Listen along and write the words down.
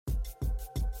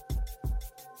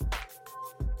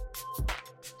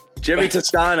Jimmy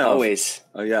Toscano. Always.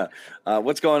 Oh, yeah.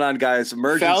 What's going on, guys?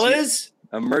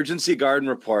 Emergency garden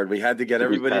report. We had to get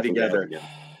everybody together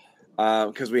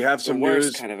because we have some the worst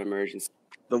news. Kind of emergency.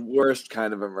 The worst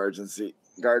kind of emergency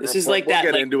garden This report. is like we'll that.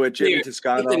 Get like, into it. Jimmy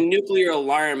Toscano. Like the nuclear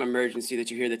alarm emergency that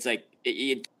you hear. That's like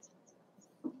you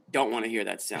don't want to hear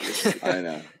that sound. I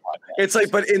know. It's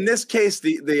like, but in this case,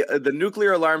 the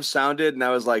nuclear alarm sounded, and I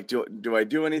was like, do I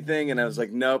do anything? And I was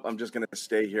like, nope, I'm just going to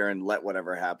stay here and let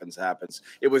whatever happens.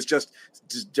 It was just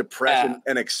depression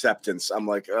and acceptance. I'm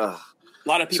like, ugh. A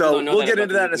lot of people don't know we'll get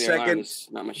into that in a second.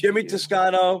 Jimmy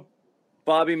Toscano,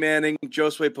 Bobby Manning,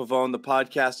 Josue Pavone. The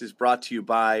podcast is brought to you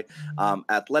by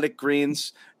Athletic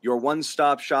Greens, your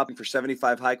one-stop shopping for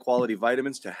 75 high-quality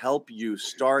vitamins to help you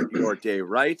start your day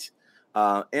right.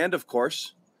 And, of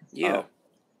course, we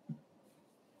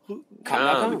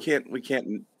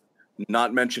can't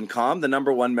not mention Calm, the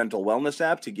 #1 mental wellness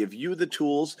app, to give you the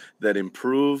tools that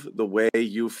improve the way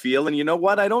you feel. And you know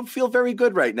what? I don't feel very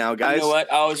good right now, guys. You know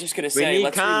what? I was just going to say,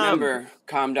 let's remember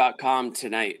Calm.com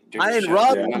tonight.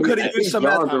 Rob could have used some.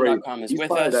 Calm.com is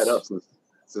with us. That up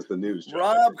since the news.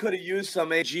 Rob could have used some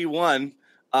AG1,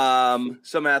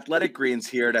 some Athletic Greens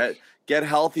here to get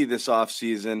healthy this off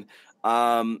season.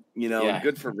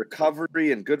 Good for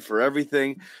recovery and good for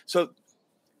everything. So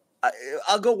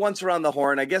I'll go once around the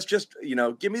horn. I guess just,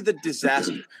 give me the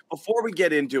disaster before we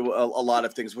get into a lot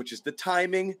of things, which is the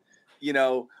timing,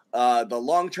 the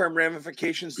long-term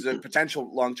ramifications, the potential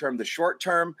long-term, the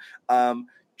short-term.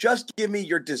 Just give me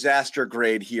your disaster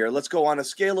grade here. Let's go on a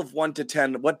scale of 1 to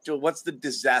 10. What's the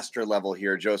disaster level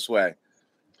here, Josue?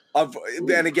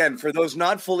 And again, for those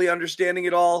not fully understanding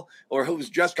it all, or who's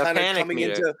just kind of coming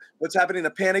into what's happening,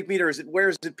 the panic meter, where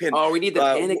is it pinned? Oh, we need the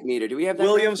panic meter. Do we have that?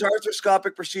 Williams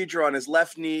arthroscopic procedure on his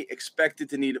left knee, expected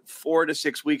to need 4 to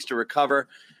 6 weeks to recover.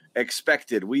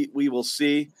 Expected. We will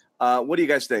see. What do you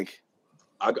guys think?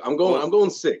 I'm going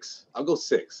 6. I'll go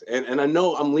 6. And I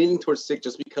know I'm leaning towards 6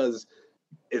 just because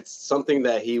it's something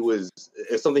that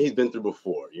it's something he's been through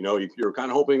before. You're kind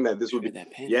of hoping that this would be,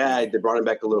 they brought him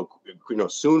back a little,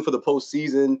 soon for the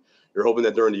postseason. You're hoping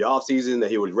that during the offseason that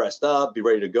he would rest up, be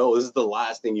ready to go. This is the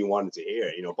last thing you wanted to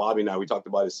hear. Bobby and I, we talked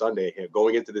about it Sunday,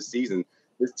 going into the season.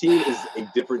 This team is a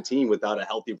different team without a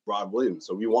healthy Rob Williams.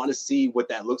 So we want to see what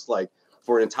that looks like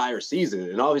for an entire season.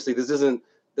 And obviously this isn't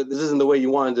the way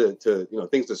you wanted to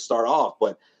things to start off,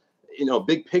 but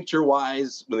big picture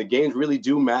wise, when the games really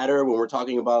do matter, when we're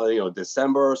talking about,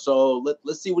 December or so,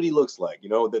 let's see what he looks like.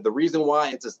 The reason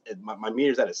why my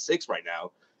meter's at a 6 right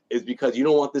now is because you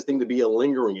don't want this thing to be a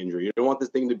lingering injury. You don't want this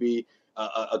thing to be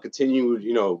a continued,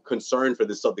 concern for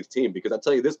the Celtics team. Because I'll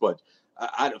tell you this much,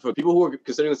 for people who are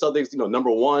considering the Celtics,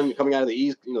 #1 coming out of the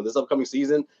East, this upcoming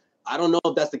season, I don't know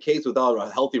if that's the case without a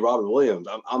healthy Robert Williams.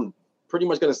 I'm pretty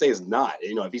much going to say it's not.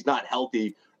 If he's not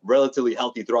relatively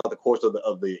healthy throughout the course of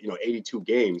the 82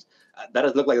 games, that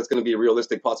doesn't look like it's going to be a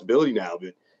realistic possibility now.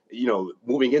 But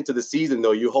moving into the season,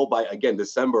 though, you hope by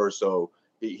December or so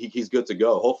he's good to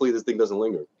go. Hopefully this thing doesn't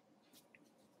linger.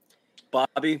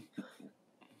 Bobby,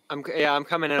 I'm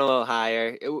coming in a little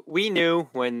higher. We knew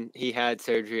when he had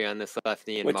surgery on this left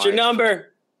knee in March. What's your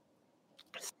number?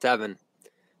 7,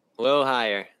 a little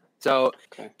higher. So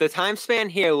The time span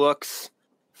here looks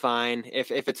fine.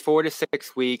 If it's 4 to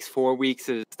 6 weeks, 4 weeks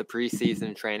is the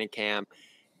preseason training camp.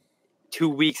 2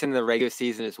 weeks into the regular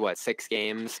season is 6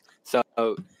 games. So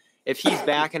if he's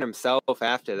backing himself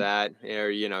after that,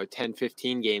 or 10,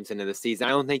 15 games into the season, I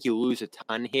don't think you lose a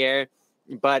ton here.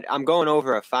 But I'm going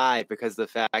over a 5 because of the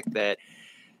fact that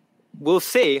we'll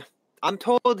see. I'm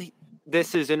told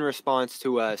this is in response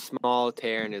to a small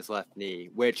tear in his left knee.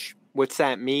 What's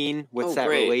that mean? What's that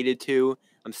related to?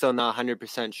 I'm still not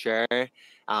 100% sure.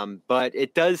 But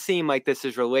it does seem like this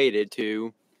is related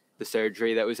to the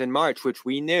surgery that was in March, which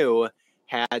we knew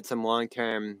had some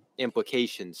long-term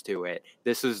implications to it.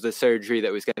 This was the surgery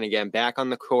that was going to get him back on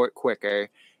the court quicker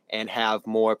and have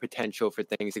more potential for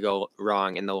things to go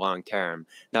wrong in the long term.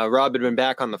 Now, Rob had been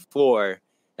back on the floor,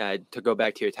 to go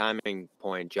back to your timing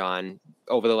point, John,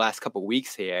 over the last couple of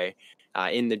weeks here,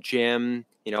 in the gym.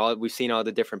 We've seen all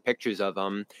the different pictures of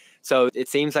him. So it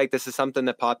seems like this is something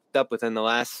that popped up within the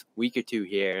last week or two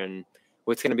here. And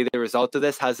what's going to be the result of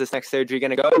this? How's this next surgery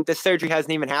going to go? This surgery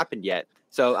hasn't even happened yet.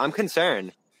 So I'm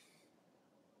concerned.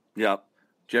 Yeah.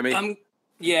 Jimmy?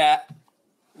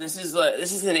 This is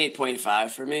an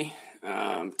 8.5 for me.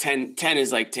 10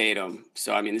 is like Tatum.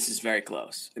 So, this is very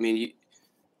close.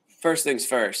 First things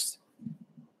first.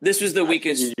 This was the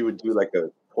weakest. You would do like a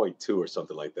 0.2 or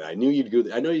something like that. I know you go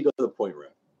to the point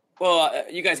rep. Well,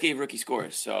 you guys gave rookie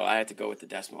scores, so I had to go with the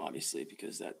decimal, obviously,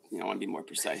 because that I want to be more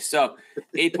precise. So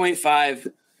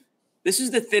 8.5. this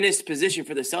is the thinnest position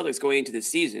for the Celtics going into the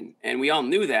season. And we all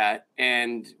knew that.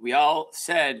 And we all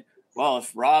said, well,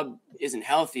 if Rob isn't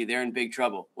healthy, they're in big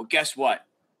trouble. Well, guess what?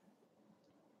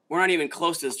 We're not even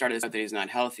close to the start of this that he's not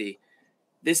healthy.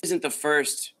 This isn't the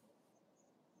first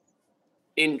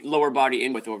in lower body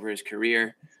injury over his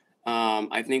career.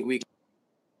 I think we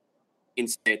can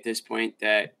say at this point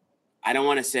that I don't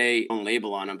want to say on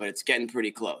label on him, but it's getting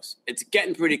pretty close. It's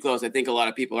getting pretty close. I think a lot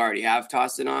of people already have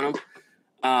tossed it on him.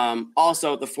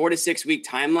 Also, the 4 to 6 week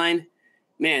timeline,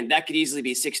 man, that could easily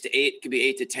be 6 to 8, could be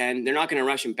 8 to 10. They're not going to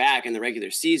rush him back in the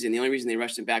regular season. The only reason they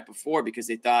rushed him back before because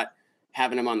they thought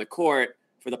having him on the court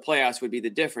for the playoffs would be the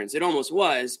difference. It almost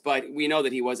was, but we know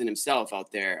that he wasn't himself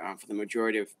out there for the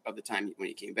majority of the time when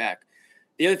he came back.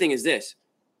 The other thing is this.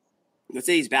 Let's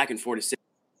say he's back in 4 to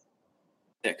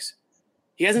 6.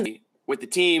 He hasn't been with the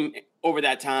team over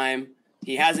that time.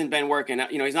 He hasn't been working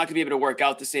out. He's not going to be able to work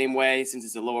out the same way since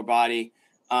it's a lower body.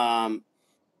 And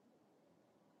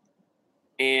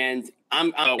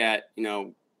I'm at,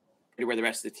 where the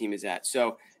rest of the team is at.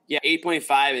 So, yeah,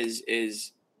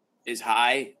 8.5 is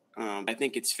high. I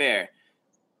think it's fair.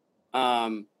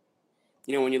 When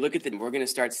you look at we're going to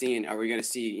start seeing, are we going to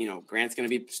see, Grant's going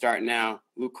to be starting now.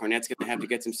 Luke Cornett's going to have to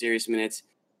get some serious minutes.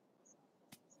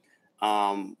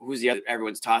 Who's the other?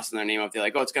 Everyone's tossing their name up there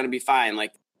like, oh, it's going to be fine.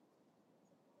 Like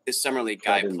this summer league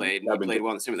guy played well in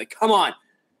the summer league. Come on.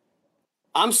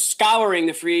 I'm scouring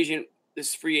this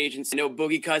free agents. I know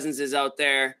Boogie Cousins is out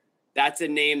there. That's a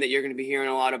name that you're going to be hearing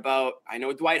a lot about. I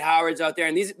know Dwight Howard's out there.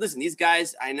 And these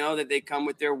guys, I know that they come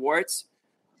with their warts.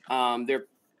 They're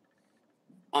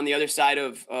on the other side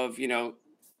of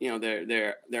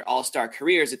their all-star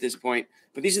careers at this point.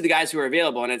 But these are the guys who are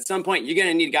available. And at some point, you're going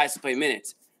to need guys to play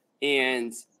minutes.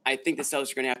 And I think the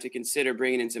Celtics are going to have to consider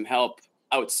bringing in some help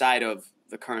outside of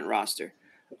the current roster.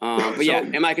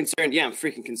 Am I concerned? Yeah, I'm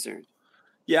freaking concerned.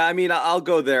 Yeah, I mean, I'll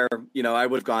go there. I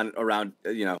would have gone around,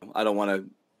 I don't want to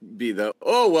be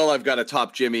I've got a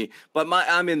top Jimmy, but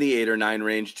I'm in the 8 or 9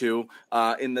 range too,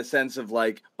 in the sense of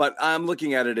but I'm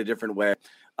looking at it a different way.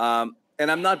 And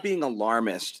I'm not being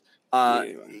alarmist.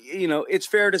 It's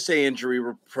fair to say injury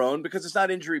prone because it's not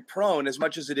injury prone as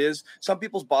much as it is. Some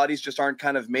people's bodies just aren't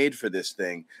kind of made for this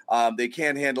thing. They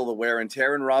can't handle the wear and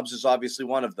tear, and Rob's is obviously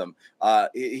one of them.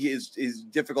 His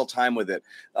difficult time with it.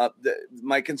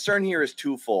 My concern here is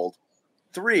twofold.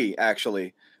 3,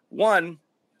 actually. 1,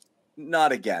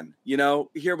 not again.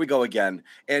 Here we go again.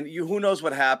 And who knows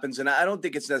what happens. And I don't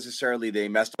think it's necessarily they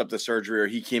messed up the surgery or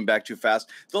he came back too fast.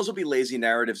 Those will be lazy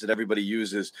narratives that everybody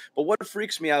uses. But what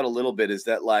freaks me out a little bit is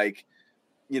that,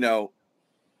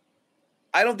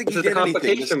 I don't think he did anything. It's a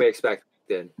complication we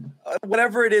expected.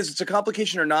 Whatever it is, it's a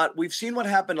complication or not. We've seen what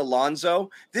happened to Lonzo.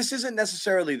 This isn't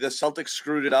necessarily the Celtics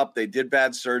screwed it up. They did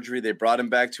bad surgery. They brought him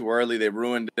back too early. They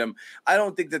ruined him. I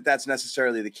don't think that that's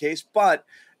necessarily the case, but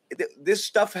this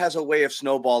stuff has a way of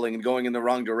snowballing and going in the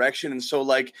wrong direction. And so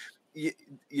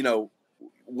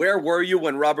where were you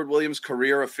when Robert Williams'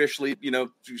 career officially,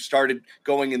 started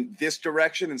going in this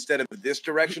direction instead of this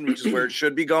direction, which is where it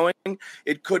should be going?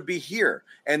 It could be here.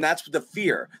 And that's the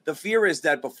fear. The fear is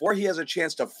that before he has a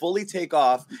chance to fully take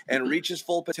off and reach his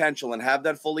full potential and have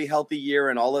that fully healthy year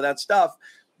and all of that stuff,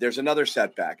 there's another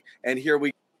setback. And here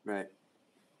we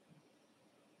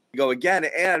go again,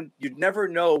 and you'd never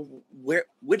know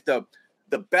which the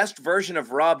best version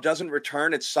of Rob doesn't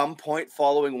return at some point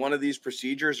following one of these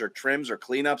procedures or trims or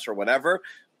cleanups or whatever.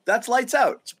 That's lights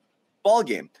out. It's ball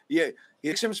game. Yeah, what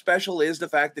makes him special is the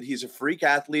fact that he's a freak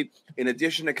athlete in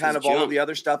addition to kind of all of the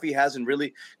other stuff he has and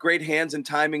really great hands and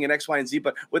timing and X, Y, and Z.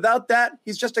 But without that,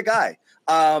 he's just a guy.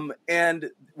 And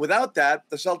without that,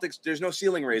 the Celtics, there's no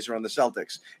ceiling raiser on the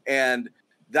Celtics. And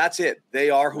that's it. They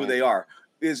are who they are.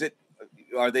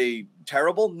 Are they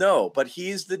terrible? No, but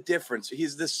he's the difference.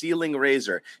 He's the ceiling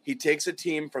raiser. He takes a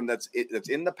team that's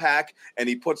in the pack and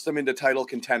he puts them into title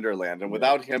contender land. And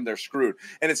without him, they're screwed.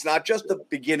 And it's not just the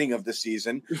beginning of the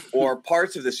season or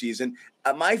parts of the season.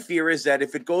 My fear is that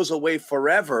if it goes away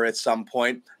forever at some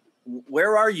point,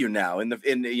 where are you now in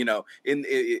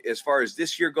as far as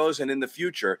this year goes and in the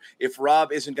future, if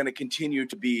Rob isn't going to continue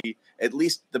to be at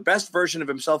least the best version of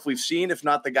himself we've seen, if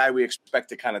not the guy we expect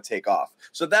to kind of take off.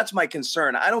 So that's my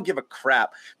concern. I don't give a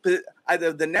crap. But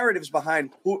the narratives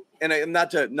behind who, and not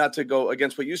to go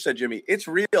against what you said, Jimmy, it's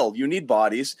real. You need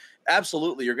bodies.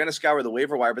 Absolutely. You're going to scour the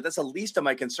waiver wire, but that's the least of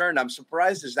my concern. I'm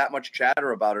surprised there's that much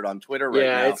chatter about it on Twitter right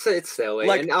now. Yeah, it's silly.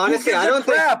 And honestly, I don't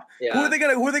think who are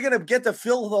they going to get to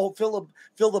fill the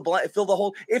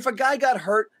hole? If a guy got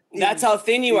hurt, that's how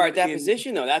thin you are at that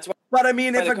position, though. That's why But I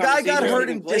mean, if a guy got hurt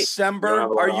in December,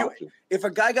 if a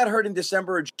guy got hurt in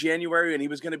December or January and he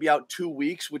was going to be out 2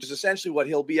 weeks, which is essentially what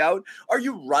he'll be out, are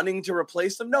you running to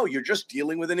replace them? No, you're just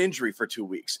dealing with an injury for 2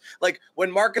 weeks. Like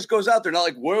when Marcus goes out, they're not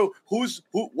like, whoa,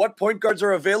 what point guards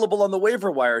are available on the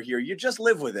waiver wire here? You just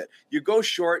live with it. You go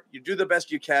short, you do the best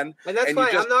you can. And that's why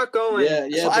I'm not going.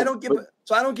 So I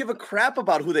don't give a crap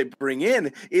about who they bring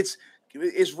in. Is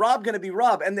Rob going to be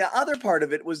Rob? And the other part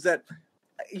of it was that,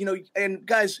 and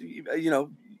guys,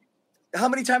 how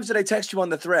many times did I text you on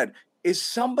the thread? Is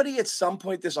somebody at some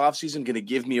point this offseason going to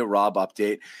give me a Rob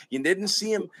update? You didn't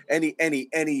see him any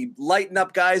lighten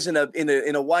up guys in a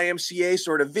YMCA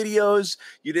sort of videos.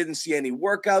 You didn't see any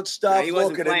workout stuff. No, he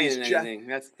wasn't playing anything.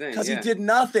 That's the thing. Because he did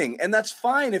nothing, and that's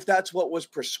fine if that's what was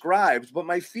prescribed. But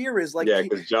my fear is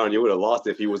because John, you would have lost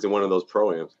if he was in one of those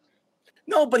pro-ams.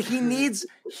 No, but he needed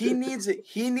an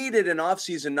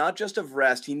offseason, not just of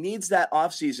rest. He needs that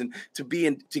offseason to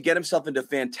get himself into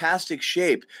fantastic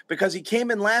shape, because he came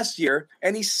in last year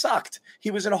and he sucked.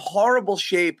 He was in a horrible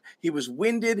shape. He was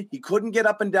winded. He couldn't get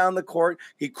up and down the court.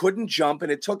 He couldn't jump.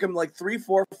 And it took him like 3,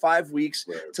 4, 5 weeks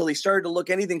till he started to look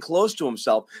anything close to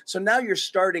himself. So now you're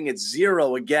starting at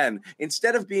zero again,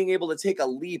 instead of being able to take a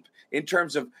leap in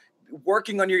terms of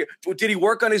working on did he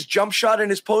work on his jump shot and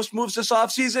his post moves this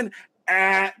offseason?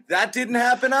 That didn't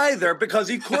happen either, because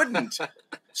he couldn't.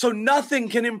 So nothing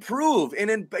can improve.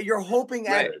 And you're hoping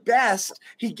at best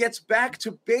he gets back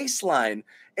to baseline,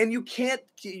 and you can't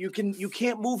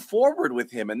move forward with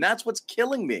him. And that's what's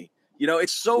killing me.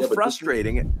 It's so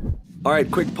frustrating. All right,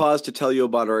 quick pause to tell you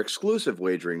about our exclusive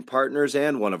wagering partners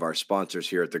and one of our sponsors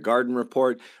here at the Garden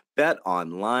Report, Bet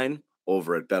Online.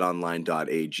 Over at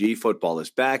betonline.ag. Football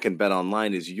is back, and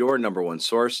BetOnline is your number one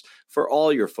source for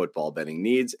all your football betting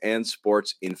needs and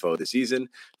sports info this season.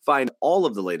 Find all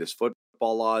of the latest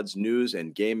football odds, news,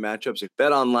 and game matchups.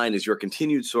 BetOnline is your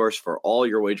continued source for all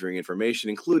your wagering information,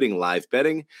 including live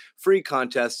betting, free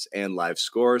contests, and live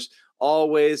scores.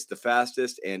 Always the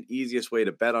fastest and easiest way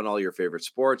to bet on all your favorite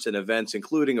sports and events,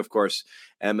 including, of course,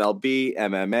 MLB,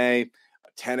 MMA,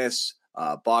 tennis,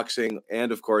 boxing,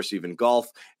 and of course even golf.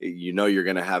 You're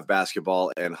going to have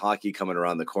basketball and hockey coming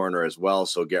around the corner as well,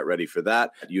 so get ready for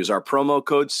that. Use our promo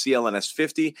code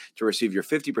CLNS50 to receive your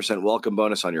 50% welcome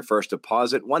bonus on your first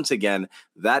deposit. Once again,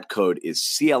 that code is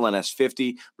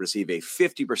CLNS50. Receive a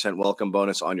 50% welcome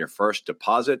bonus on your first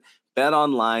deposit. Bet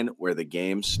online, where the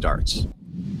game starts.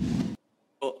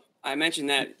 Well, I mentioned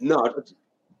that. No,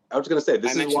 I was going to say,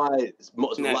 this is why a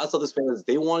lot of Celtics fans,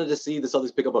 they wanted to see the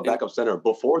Celtics pick up a backup center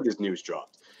before this news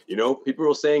dropped. People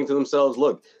were saying to themselves,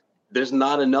 look, there's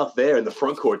not enough there in the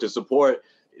front court to support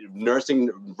nursing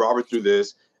Robert through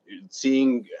this,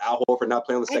 seeing Al Horford not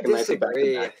play on the second night of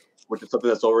back-to-back, which is something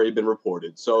that's already been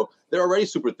reported. So they're already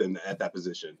super thin at that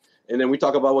position. And then we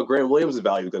talk about what Grant Williams'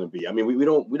 value is going to be. I mean, we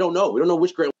don't know. We don't know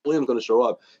which Grant Williams is going to show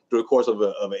up through the course of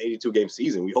an 82-game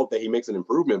season. We hope that he makes an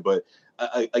improvement. But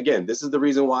again, this is the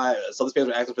reason why Celtics fans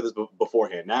were asking for this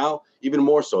beforehand. Now, even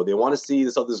more so, they want to see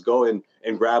the Celtics go and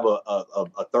grab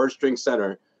a third-string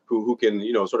center who can,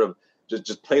 sort of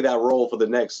just play that role for the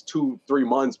next 2-3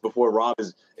 months before Rob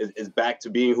is back to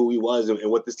being who he was and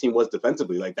what this team was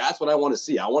defensively. Like, that's what I want to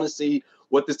see. I want to see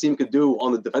what this team could do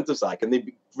on the defensive side. Can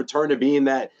they return to being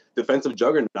that defensive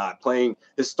juggernaut, playing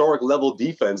historic level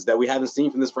defense that we haven't seen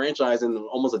from this franchise in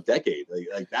almost a decade?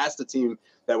 Like that's the team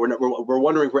that we're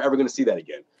wondering if we're ever going to see that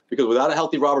again. Because without a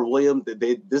healthy Robert Williams,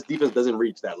 this defense doesn't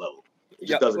reach that level. It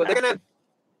just doesn't. Well, they're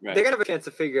gonna have a chance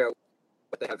to figure out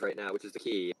what they have right now, which is the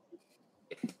key.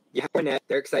 You have Barnett.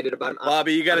 They're excited about him.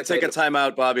 Bobby, you got to take a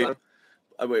timeout, Bobby.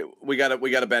 Wait, we got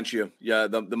to bench you. Yeah,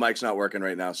 the mic's not working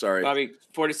right now. Sorry, Bobby.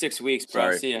 4 to 6 weeks, bro.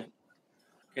 Sorry. See ya.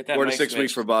 Get that 4 to 6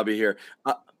 weeks for Bobby here.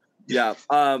 Yeah.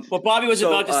 What Bobby was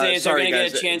about to say is they're going to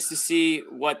get a chance to see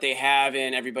what they have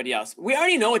in everybody else. We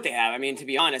already know what they have. I mean, to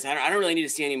be honest, I don't really need to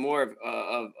see any more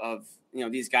of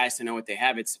these guys to know what they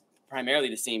have. It's primarily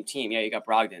the same team. Yeah, you got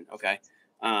Brogdon. Okay.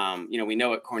 We know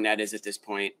what Kornet is at this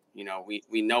point. We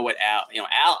know what Al.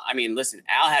 Al. I mean, listen,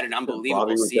 Al had an unbelievable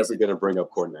Bobby was season. Definitely going to bring up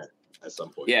Kornet at some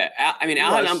point. Yeah, Al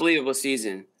had an unbelievable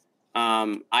season.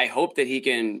 I hope that he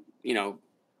can,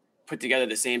 put together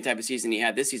the same type of season he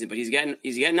had this season. But he's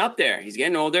getting up there. He's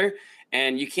getting older,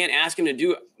 and you can't ask him to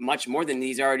do much more than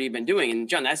he's already been doing. And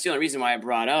John, that's the only reason why I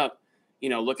brought up,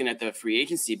 looking at the free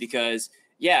agency, because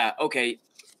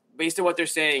based on what they're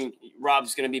saying,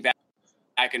 Rob's going to be back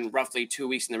in roughly 2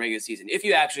 weeks in the regular season. If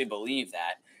you actually believe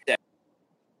that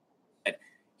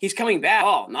he's coming back,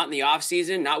 not in the off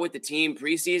season, not with the team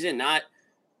preseason, not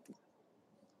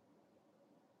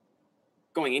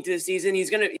going into the season. He's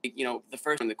going to, the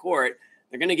first on the court,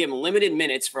 they're going to give him limited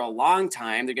minutes for a long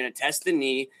time. They're going to test the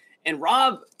knee. And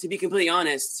Rob, to be completely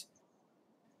honest,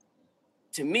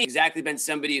 to me, exactly been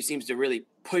somebody who seems to really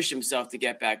push himself to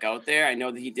get back out there. I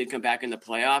know that he did come back in the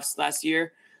playoffs last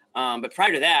year. But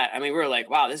prior to that, I mean, we were like,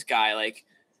 wow, this guy, like,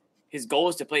 his goal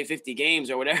is to play 50 games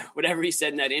or whatever he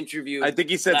said in that interview. I think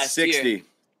he said 60. Year.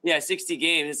 Yeah, 60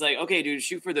 games. It's like, okay, dude,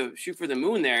 shoot for the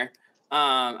moon there.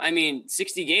 I mean,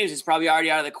 60 games is probably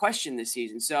already out of the question this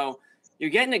season. So you're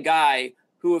getting a guy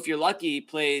who, if you're lucky,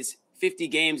 plays 50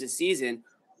 games a season.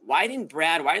 Why didn't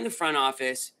the front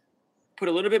office put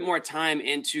a little bit more time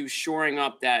into shoring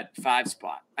up that 5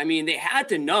 spot? I mean, they had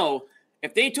to know.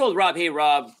 If they told Rob, hey,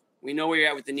 Rob, we know where you're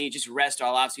at with the knee, just rest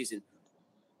all offseason.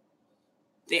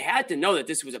 They had to know that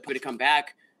this was a way to come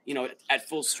back, at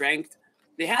full strength.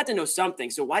 They had to know something.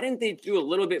 So why didn't they do a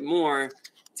little bit more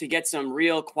to get some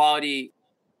real quality,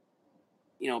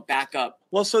 backup?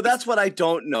 Well, so that's what I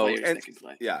don't know. And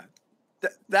yeah,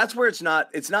 that's where it's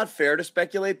not fair to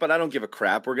speculate, but I don't give a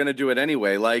crap. We're going to do it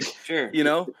anyway. Like, sure.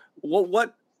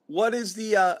 What is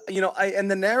the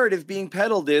and the narrative being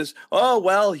peddled is, oh,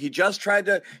 well, he just tried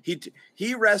to,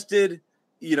 he rested,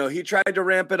 he tried to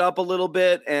ramp it up a little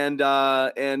bit and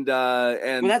well,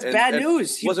 that's bad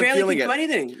news. He barely can do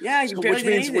anything. Yeah, he barely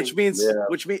did anything. Which means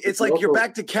it's like you're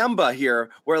back to Kemba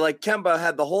here, where like Kemba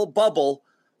had the whole bubble,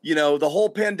 the whole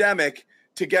pandemic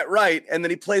to get right, and then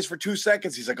he plays for 2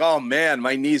 seconds. He's like, oh man,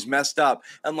 my knee's messed up.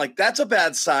 I'm like, that's a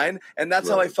bad sign, and that's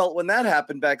how I felt when that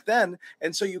happened back then.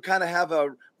 And so you kind of have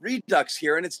a redux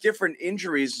here, and it's different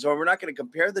injuries, so we're not going to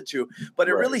compare the two. But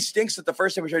it really stinks that the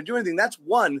first time we try to do anything. That's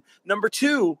one. Number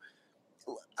two,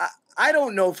 I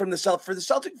don't know for the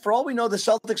Celtics. For all we know, the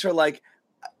Celtics are like,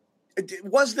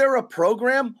 was there a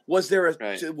program? Was there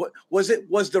was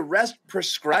the rest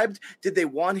prescribed? Did they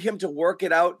want him to work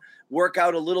out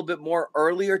a little bit more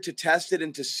earlier to test it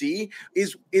and to see?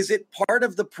 Is it part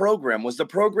of the program? Was the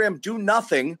program do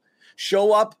nothing,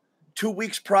 show up 2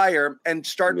 weeks prior and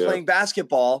start playing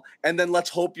basketball, and then let's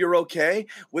hope you're okay?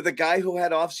 With a guy who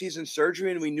had off-season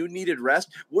surgery and we knew needed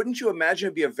rest, wouldn't you imagine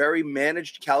it'd be a very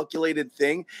managed, calculated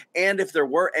thing? And if there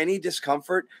were any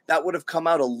discomfort, that would have come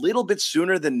out a little bit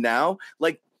sooner than now.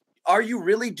 Like, are you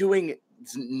really doing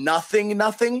nothing, and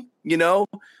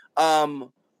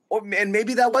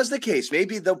maybe that was the case.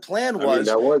 Maybe the plan was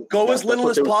go as little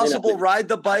as possible, ride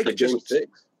the bike,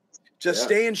 just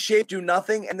stay in shape, do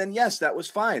nothing. And then, yes, that was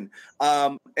fine.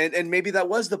 And maybe that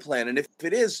was the plan. And if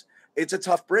it is, it's a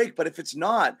tough break. But if it's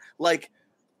not, like,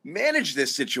 manage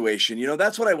this situation.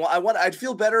 That's what I want. I'd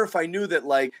feel better if I knew that,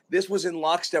 like, this was in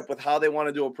lockstep with how they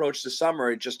wanted to approach the summer.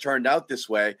 It just turned out this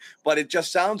way. But it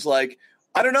just sounds like,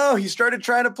 I don't know, he started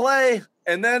trying to play,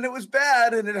 and then it was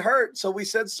bad and it hurt. So we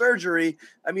said surgery.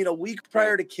 I mean, a week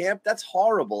prior to camp, that's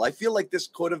horrible. I feel like this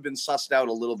could have been sussed out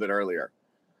a little bit earlier.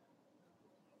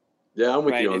 Yeah, I'm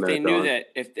with you on that. If they knew that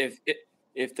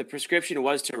if the prescription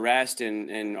was to rest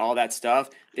and all that stuff,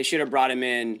 they should have brought him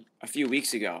in a few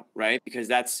weeks ago, right? Because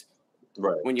that's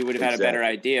when you would have had a better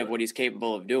idea of what he's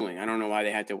capable of doing. I don't know why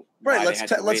they had to. Right.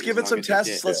 Let's give it some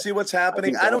tests. Let's see what's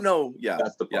happening. I don't know. Yeah,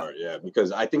 that's the part. Yeah,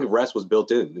 because I think rest was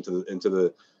built into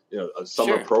the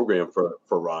summer program for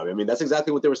Rob. I mean, that's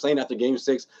exactly what they were saying after Game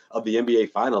 6 of the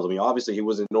NBA Finals. I mean, obviously he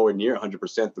wasn't nowhere near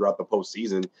 100% throughout the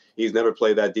postseason. He's never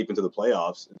played that deep into the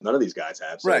playoffs. None of these guys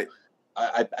have. So right.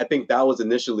 I think that was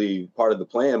initially part of the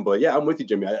plan. But yeah, I'm with you,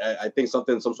 Jimmy. I think some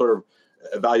sort of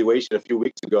evaluation a few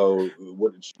weeks ago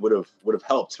would have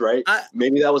helped, right?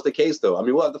 Maybe that was the case, though. I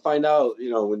mean, we'll have to find out,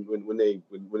 when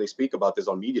they speak about this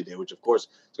on Media Day, which of course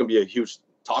is going to be a huge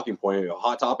talking point, a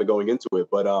hot topic going into it.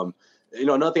 But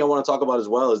another thing I want to talk about as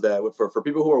well is that for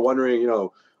people who are wondering,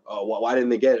 why didn't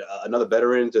they get another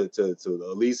veteran to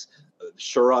at least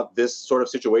shore up this sort of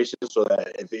situation so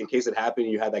that in case it happened,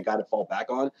 you had that guy to fall back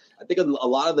on. I think a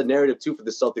lot of the narrative too for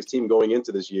the Celtics team going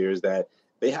into this year is that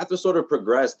they have to sort of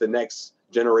progress the next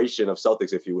generation of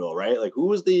Celtics, if you will, right? Like,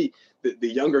 who is the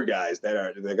younger guys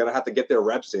they're going to have to get their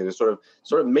reps in and sort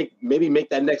of make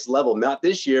that next level, not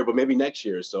this year, but maybe next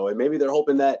year. So, and maybe they're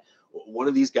hoping that one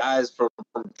of these guys from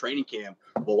training camp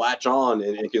will latch on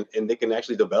and they can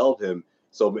actually develop him.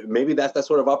 So maybe that's that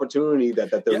sort of opportunity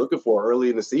that they're looking for early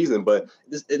in the season. But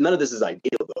none of this is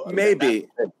ideal, though. Maybe.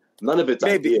 None of it's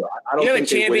ideal. I don't think a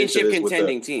championship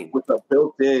contending team with a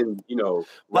built-in,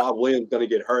 Rob Williams going to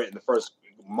get hurt in the first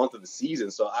month of the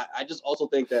season. So I just also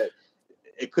think that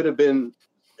it could have been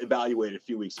evaluated a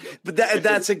few weeks ago. But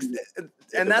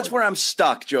that's where I'm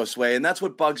stuck, Josue, and that's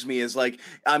what bugs me is, like,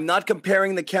 I'm not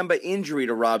comparing the Kemba injury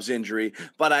to Rob's injury,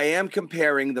 but I am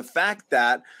comparing the fact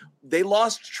that they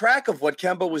lost track of what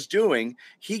Kemba was doing.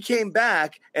 He came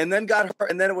back and then got hurt,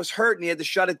 and then it was hurt, and he had to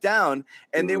shut it down,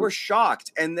 and they were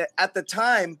shocked. And at the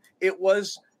time, it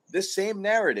was this same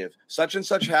narrative. Such and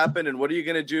such happened, and what are you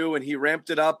going to do? And he ramped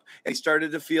it up, and he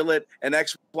started to feel it, and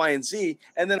X, Y, and Z.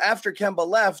 And then after Kemba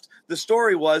left, the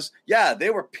story was, yeah, they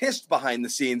were pissed behind the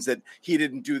scenes that he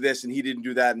didn't do this, and he didn't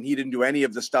do that, and he didn't do any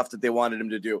of the stuff that they wanted him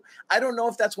to do. I don't know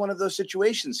if that's one of those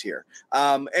situations here.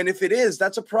 And if it is,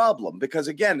 that's a problem, because,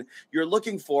 again, you're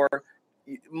looking for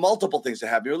multiple things to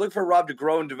happen. You're looking for Rob to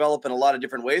grow and develop in a lot of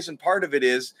different ways, and part of it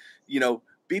is,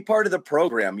 be part of the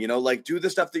program, like do the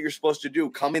stuff that you're supposed to do,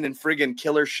 come in friggin'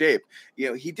 killer shape.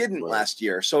 He didn't last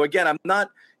year. So again,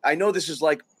 I know this is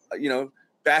like,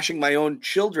 bashing my own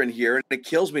children here, and it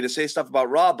kills me to say stuff about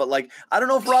Rob, but I don't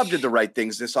know if Rob did the right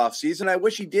things this offseason. I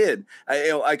wish he did.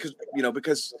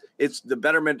 Because it's the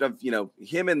betterment of,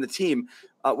 him and the team.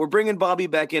 We're bringing Bobby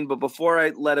back in, but before I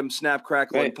let him snap,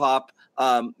 crackle, and pop,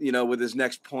 with his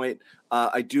next point,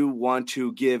 I do want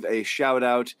to give a shout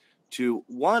out to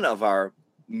one of our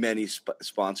many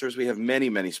sponsors. We have many,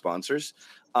 many sponsors.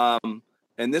 And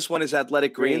this one is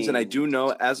Athletic Greens. And I do know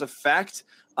as a fact,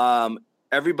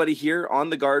 everybody here on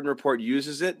the Garden Report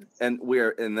uses it, and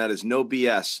that is no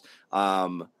BS.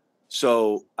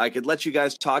 So I could let you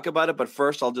guys talk about it, but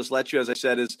first I'll just let you, as I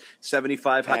said, is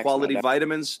 75 high quality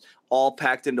vitamins, all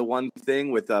packed into one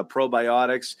thing with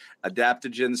probiotics,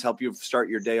 adaptogens, help you start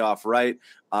your day off right.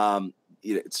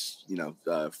 It's,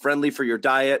 friendly for your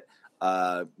diet.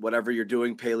 Whatever you're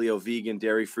doing, paleo, vegan,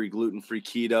 dairy-free, gluten-free,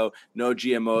 keto, no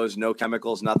GMOs, no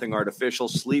chemicals, nothing artificial,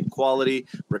 sleep quality,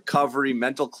 recovery,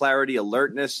 mental clarity,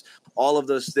 alertness, all of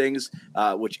those things,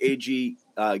 which AG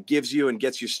gives you and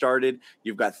gets you started.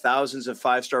 You've got thousands of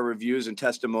 5-star reviews and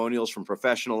testimonials from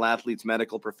professional athletes,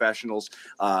 medical professionals,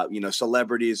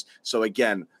 celebrities. So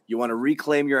again, you want to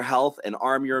reclaim your health and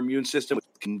arm your immune system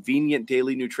with convenient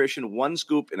daily nutrition, 1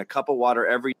 scoop in a cup of water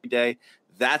every day.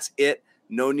 That's it.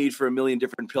 No need for a million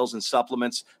different pills and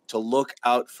supplements to look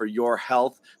out for your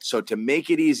health. So to make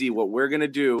it easy, what we're going to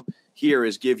do here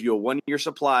is give you a 1-year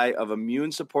supply of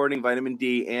immune-supporting vitamin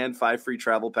D and 5 free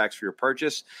travel packs for your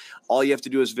purchase. All you have to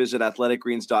do is visit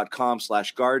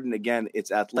athleticgreens.com/garden. Again,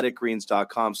 it's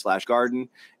athleticgreens.com/garden.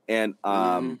 And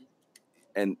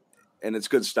and it's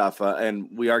good stuff. And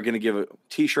we are going to give a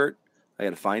T-shirt. I got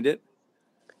to find it.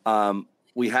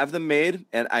 We have them made,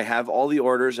 and I have all the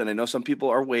orders, and I know some people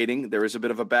are waiting. There is a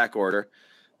bit of a back order.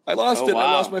 I lost it. Wow.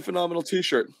 I lost my phenomenal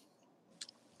T-shirt.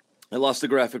 I lost the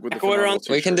graphic with the phenomenal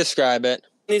T-shirt. We can describe it.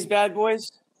 These bad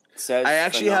boys? I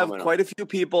actually have quite a few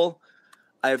people.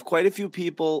 I have quite a few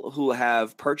people who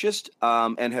have purchased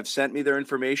and have sent me their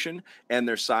information and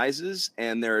their sizes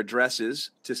and their addresses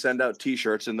to send out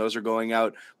T-shirts, and those are going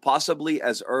out possibly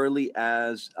as early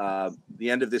as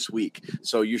the end of this week.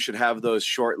 So you should have those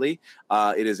shortly.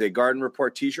 It is a Garden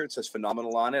Report T-shirt. It says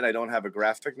phenomenal on it. I don't have a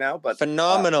graphic now, but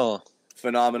phenomenal.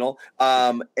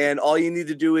 And all you need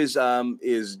to do is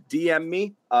DM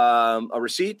me a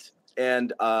receipt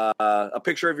and a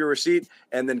picture of your receipt,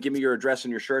 and then give me your address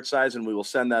and your shirt size, and we will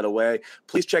send that away.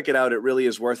 Please check it out. It really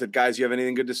is worth it. Guys, you have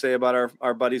anything good to say about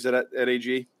our buddies at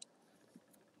AG?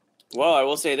 Well, I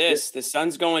will say this. The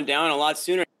sun's going down a lot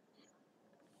sooner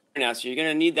now, so you're going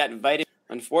to need that vitamin.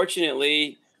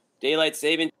 Unfortunately, daylight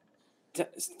savings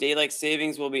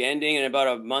will be ending in about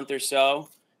a month or so,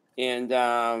 and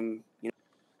that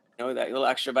little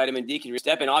extra vitamin D can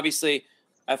step in. Obviously,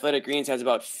 Athletic Greens has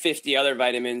about 50 other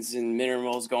vitamins and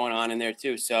minerals going on in there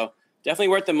too. So definitely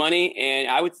worth the money. And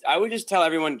I would just tell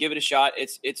everyone, give it a shot.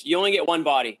 It's you only get one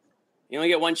body. You only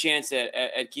get one chance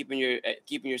at keeping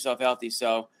yourself healthy.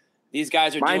 So these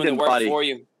guys are doing the work for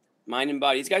you. Mind and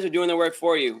body. These guys are doing the work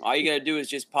for you. All you got to do is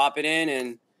just pop it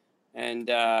in and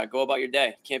go about your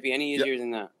day. Can't be any easier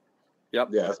than that. Yep.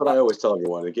 Yeah, that's what I always tell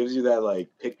everyone. It gives you that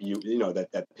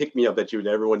that pick me up that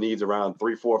everyone needs around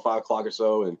 3, 4, 5 o'clock or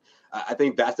so. And I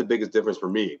think that's the biggest difference for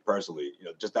me personally.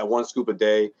 Just that 1 scoop a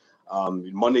day,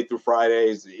 Monday through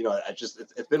Fridays.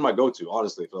 It's been my go-to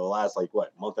honestly for the last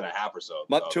month and a half or so.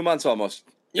 2 months almost.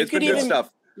 It's been good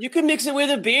stuff. You could mix it with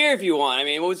a beer if you want. I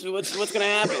mean, what's going to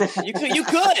happen? You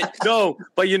could. No,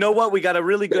 but you know what? We got a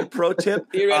really good pro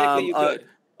tip. Theoretically, you could.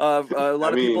 A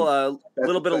lot of people, a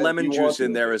little bit of lemon juice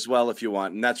in there as well if you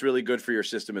want, and that's really good for your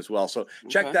system as well. So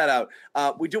check that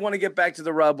out. We do want to get back to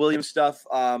the Rob Williams stuff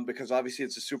because obviously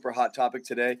it's a super hot topic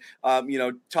today.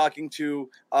 Talking to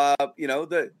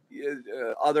the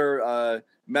other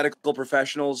medical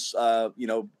professionals,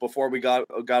 before we got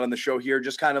on the show here,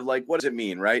 just kind of like, what does it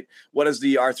mean, right? What does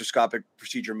the arthroscopic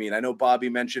procedure mean? I know Bobby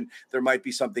mentioned there might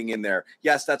be something in there.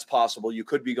 Yes, that's possible. You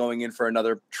could be going in for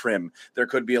another trim. There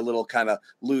could be a little kind of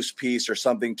loose piece or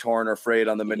something torn or frayed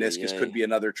on the meniscus. Could be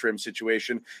another trim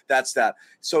situation. That's that.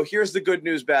 So here's the good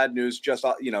news, bad news.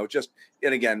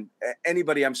 And again,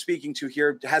 anybody I'm speaking to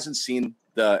here hasn't seen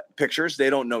the pictures. They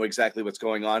don't know exactly what's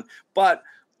going on. But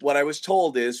what I was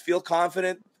told is feel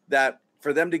confident that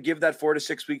for them to give that 4 to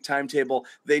 6 week timetable,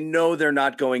 they know they're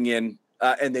not going in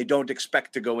and they don't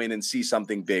expect to go in and see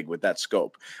something big with that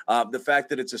scope. The fact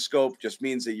that it's a scope just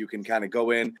means that you can kind of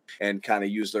go in and kind of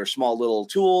use their small little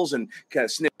tools and kind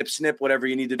of snip, whatever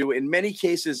you need to do. In many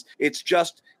cases, it's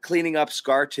just cleaning up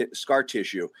scar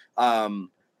tissue.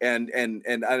 And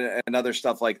other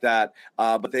stuff like that.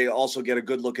 But they also get a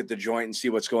good look at the joint and see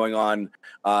what's going on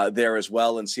there as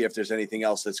well and see if there's anything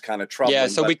else that's kind of troubling. Yeah,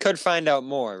 so we could find out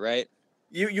more, right?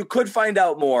 You could find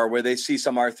out more where they see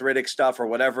some arthritic stuff or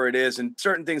whatever it is and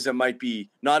certain things that might be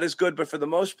not as good. But for the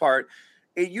most part,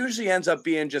 it usually ends up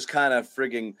being just kind of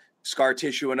frigging scar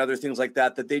tissue and other things like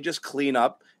that they just clean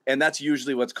up. And that's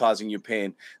usually what's causing you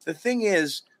pain. The thing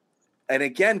is, and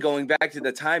again, going back to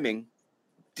the timing,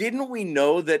 didn't we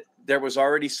know that there was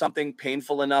already something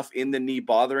painful enough in the knee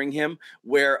bothering him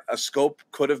where a scope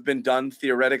could have been done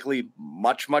theoretically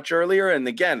much, much earlier? And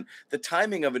again, the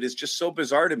timing of it is just so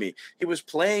bizarre to me. He was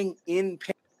playing in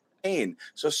pain.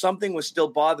 So something was still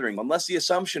bothering him, unless the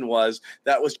assumption was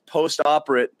that was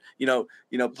post-operate,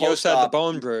 post the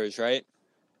bone bruise, right?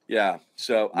 Yeah.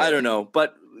 So I don't know,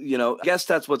 but I guess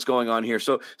that's what's going on here.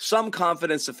 So some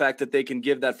confidence, the fact that they can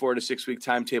give that 4 to 6 week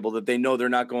timetable, that they know they're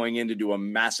not going in to do a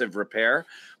massive repair.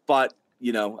 But,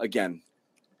 again,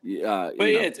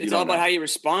 it's all about how you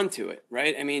respond to it,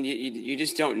 right? I mean, you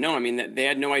just don't know. I mean, they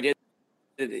had no idea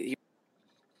that he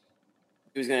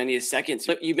was going to need a second.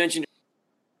 So you mentioned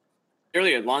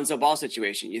earlier, Lonzo Ball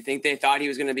situation. You think they thought he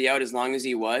was going to be out as long as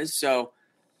he was? So,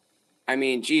 I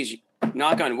mean, geez,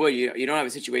 knock on wood, you don't have a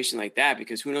situation like that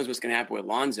because who knows what's going to happen with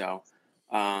Lonzo.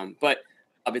 But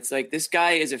it's like this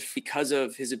guy is because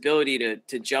of his ability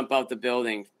to jump out the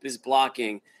building, his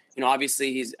blocking.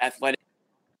 Obviously he's athletic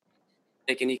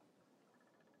and he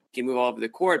can move all over the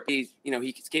court. He's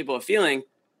capable of feeling.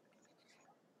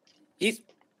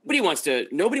 Nobody wants to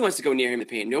go near him in the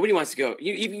paint. Nobody wants to go.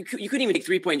 You couldn't even take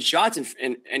 3-point shots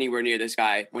in anywhere near this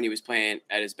guy when he was playing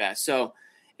at his best. So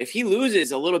if he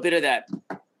loses a little bit of that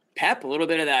pep, a little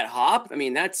bit of that hop, I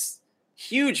mean, that's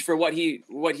huge for what he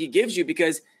gives you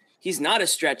because he's not a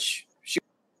stretch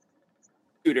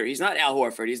shooter. He's not Al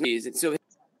Horford. So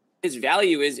his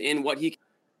value is in what he,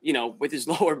 with his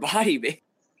lower body,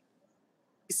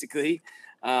 basically.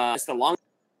 It's the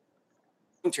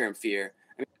long-term fear.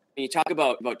 I mean, when you talk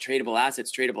about tradable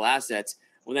assets,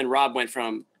 well, then Rob went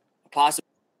from a possible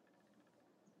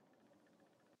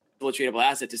tradable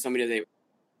asset to somebody that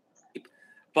they.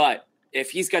 But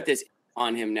if he's got this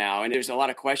on him now, and there's a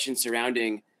lot of questions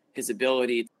surrounding his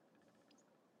ability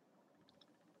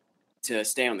to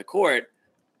stay on the court.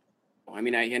 I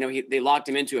mean, I know they locked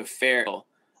him into a fair deal,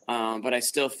 but I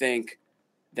still think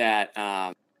that,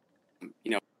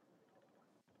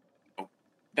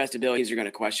 best abilities are going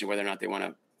to question whether or not they want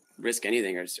to risk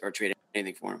anything or trade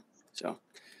anything for him. So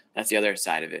that's the other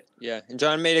side of it. Yeah, and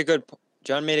John made a good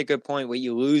point. What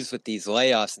you lose with these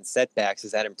layoffs and setbacks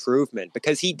is that improvement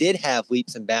because he did have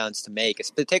leaps and bounds to make,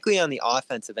 particularly on the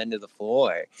offensive end of the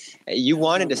floor. You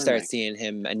wanted to start seeing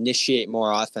him initiate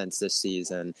more offense this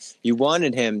season. You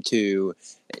wanted him to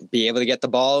be able to get the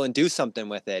ball and do something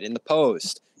with it in the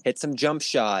post, hit some jump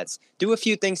shots, do a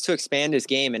few things to expand his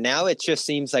game. And now it just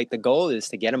seems like the goal is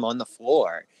to get him on the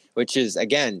floor, which is,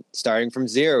 again, starting from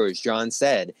zero, as John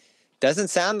said. Doesn't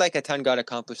sound like a ton got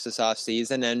accomplished this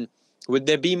offseason, and would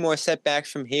there be more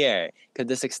setbacks from here? Could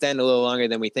this extend a little longer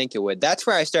than we think it would? That's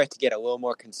where I start to get a little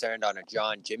more concerned on a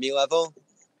John Jimmy level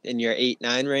in your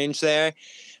 8-9 range there.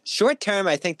 Short term,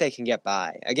 I think they can get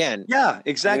by. Again, yeah,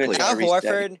 exactly.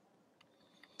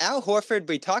 Al Horford,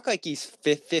 we talk like he's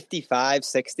 55,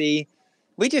 60.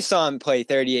 We just saw him play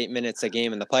 38 minutes a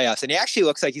game in the playoffs, and he actually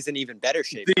looks like he's in even better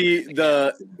shape.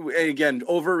 Again,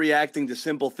 overreacting to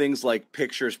simple things like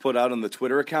pictures put out on the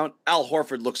Twitter account. Al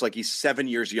Horford looks like he's 7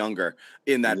 years younger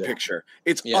in that picture.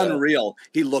 It's unreal.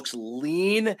 He looks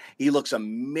lean. He looks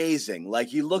amazing. Like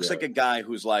he looks like a guy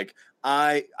who's like,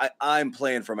 I'm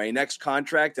playing for my next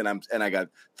contract, and I got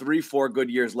 3-4 good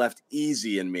years left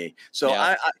easy in me. So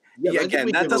again,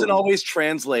 that doesn't always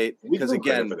translate because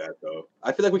again, for that though,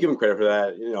 I feel like we give him credit for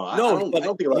that. I don't think a lot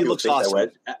of people think that way.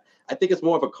 I think it's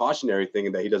more of a cautionary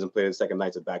thing that he doesn't play the second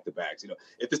nights of back-to-backs.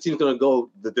 If this team's going to go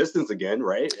the distance again,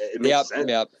 right? It makes sense.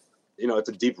 Yep. It's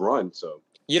a deep run, so.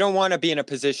 You don't want to be in a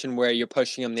position where you're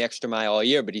pushing him the extra mile all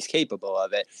year, but he's capable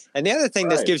of it. And the other thing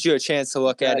this gives you a chance to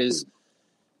look at is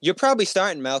you're probably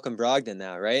starting Malcolm Brogdon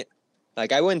now, right?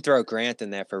 Like, I wouldn't throw Grant in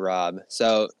there for Rob.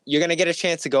 So you're going to get a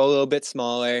chance to go a little bit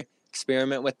smaller,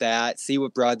 experiment with that, see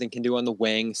what Brogdon can do on the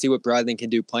wing, see what Brogdon can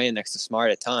do playing next to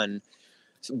Smart a ton.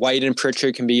 White and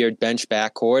Pritchard can be your bench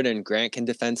backcourt, and Grant can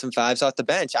defend some fives off the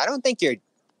bench. I don't think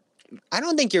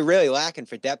you're really lacking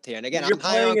for depth here. And again, I'm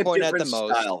high on Kornet the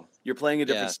most. Style. You're playing a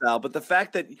different style, but the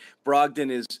fact that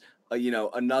Brogdon is,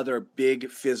 another big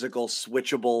physical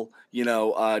switchable,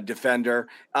 defender,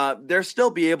 they'll still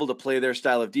be able to play their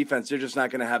style of defense. They're just not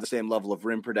going to have the same level of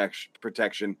rim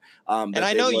protection. And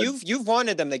I know you've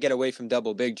wanted them to get away from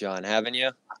double big John, haven't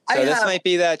you? So this might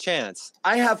be that chance.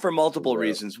 I have for multiple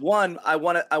reasons. One, I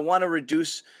want to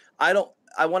reduce.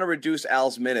 I want to reduce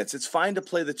Al's minutes. It's fine to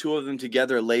play the two of them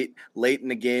together late in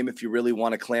the game if you really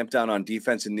want to clamp down on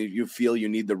defense and you feel you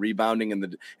need the rebounding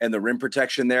and the rim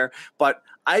protection there. But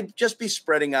I'd just be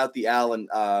spreading out the Al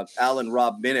and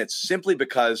Rob minutes simply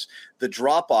because the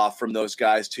drop off from those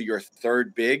guys to your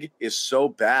third big is so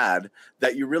bad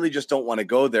that you really just don't want to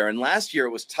go there. And last year it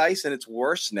was Tice, and it's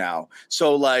worse now.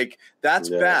 So that's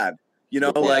bad.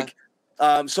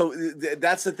 So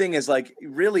that's the thing is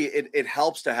really it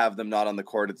helps to have them not on the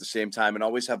court at the same time and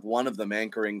always have one of them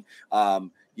anchoring, kind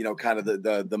of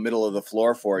the middle of the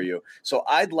floor for you. So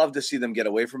I'd love to see them get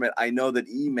away from it. I know that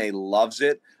Ime loves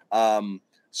it.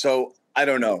 So I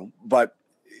don't know, but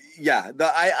yeah,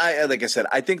 I like I said,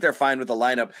 I think they're fine with the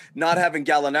lineup. Not having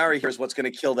Gallinari here is what's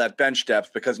going to kill that bench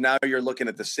depth because now you're looking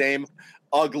at the same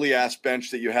ugly ass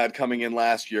bench that you had coming in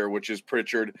last year, which is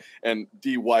Pritchard and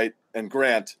D. White and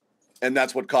Grant. And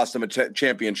that's what cost them a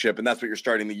championship, and that's what you're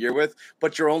starting the year with.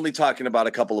 But you're only talking about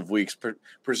a couple of weeks,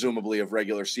 presumably, of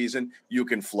regular season. You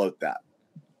can float that.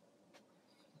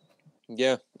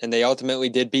 Yeah, and they ultimately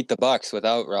did beat the Bucks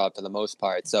without Rob for the most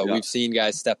part. So we've seen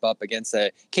guys step up against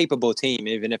a capable team.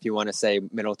 Even if you want to say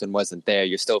Middleton wasn't there,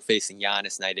 you're still facing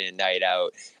Giannis night in and night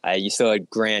out. You still had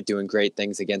Grant doing great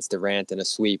things against Durant in a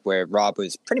sweep where Rob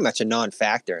was pretty much a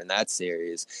non-factor in that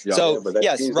series. But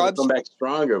yes, Rob's come back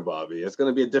stronger, Bobby. It's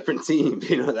going to be a different team.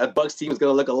 That Bucks team is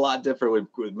going to look a lot different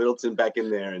with Middleton back in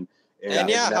there and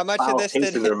how much of this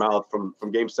taste in their mouth from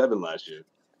Game 7 last year.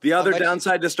 The other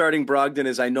downside to starting Brogdon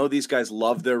is I know these guys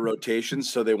love their rotations,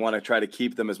 so they want to try to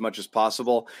keep them as much as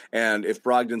possible. And if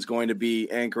Brogdon's going to be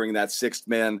anchoring that sixth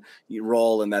man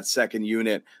role in that second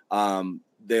unit,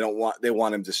 they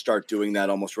want him to start doing that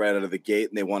almost right out of the gate,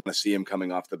 and they want to see him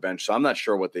coming off the bench. So I'm not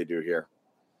sure what they do here.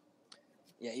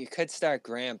 Yeah, you could start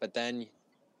Grant, but then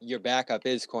your backup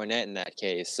is Kornet in that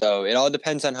case. So it all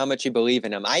depends on how much you believe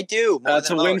in him. I do. That's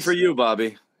a win for you,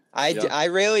 Bobby. I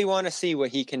really want to see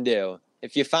what he can do.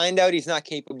 If you find out he's not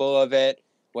capable of it,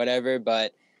 whatever,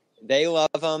 but they love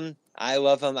him. I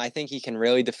love him. I think he can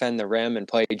really defend the rim and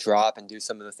play drop and do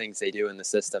some of the things they do in the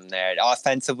system there.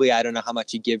 Offensively, I don't know how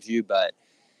much he gives you, but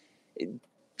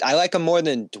I like him more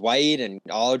than Dwight and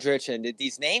Aldridge and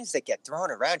these names that get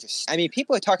thrown around.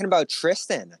 People are talking about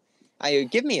Tristan.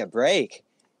 Give me a break.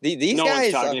 These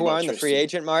guys who are on the free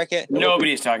agent market.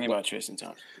 Nobody's talking about Tristan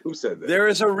Thompson. Who said that? There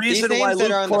is a reason why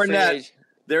Luke Kornet.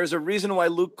 There's a reason why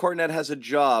Luke Kornet has a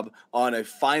job on a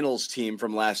finals team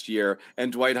from last year,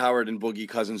 and Dwight Howard and Boogie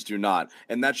Cousins do not.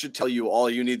 And that should tell you all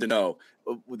you need to know,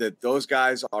 that those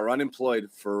guys are unemployed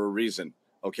for a reason.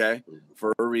 Okay,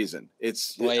 for a reason.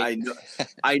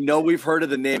 I know we've heard of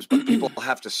the names, but people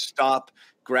have to stop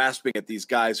grasping at these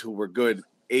guys who were good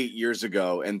 8 years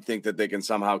ago and think that they can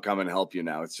somehow come and help you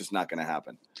now. It's just not going to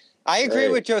happen. I agree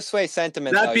with Josue's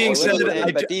sentiment. That being said,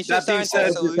 he's had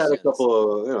a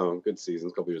couple of good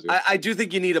seasons, a couple years ago. I do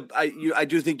think you need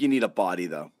a body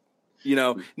though.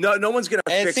 No one's going to fix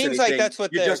anything. It seems like that's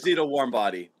what you just need a warm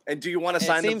body. And do you want to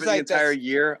sign them for the entire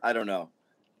year? I don't know.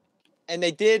 And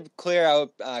they did clear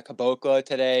out Caboclo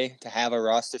today to have a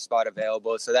roster spot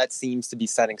available, so that seems to be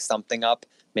setting something up.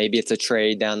 Maybe it's a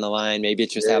trade down the line. Maybe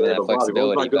it's just having that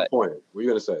flexibility. Bobby, good point. What are you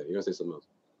going to say? You're going to say something else.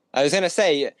 I was going to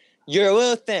say, you're a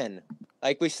little thin.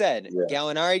 Like we said,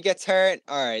 Gallinari gets hurt.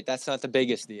 All right, that's not the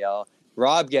biggest deal.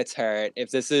 Rob gets hurt.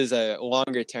 If this is a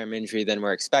longer-term injury than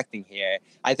we're expecting here,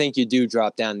 I think you do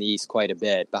drop down the East quite a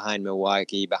bit, behind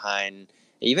Milwaukee, behind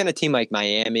even a team like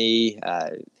Miami.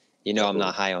 I'm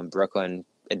not high on Brooklyn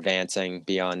advancing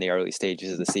beyond the early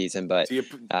stages of the season, but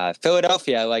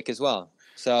Philadelphia I like as well.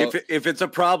 So if it's a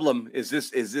problem, does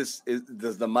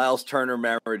the Miles Turner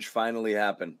marriage finally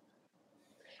happen?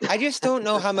 I just don't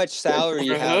know how much salary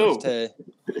you have to.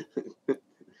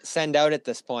 send out at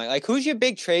this point? Like, who's your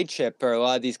big trade chip for a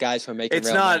lot of these guys who are making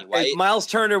real money? White? Miles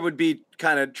Turner would be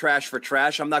kind of trash for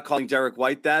trash. I'm not calling Derek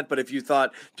White that, but if you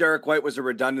thought Derek White was a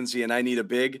redundancy and I need a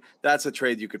big, that's a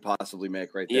trade you could possibly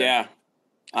make right there. Yeah.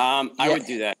 I would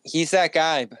do that. He's that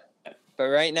guy. But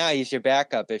right now, he's your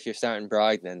backup if you're starting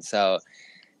Brogdon. So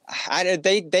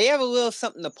they have a little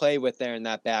something to play with there in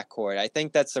that backcourt. I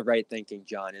think that's the right thinking,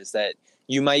 John, is that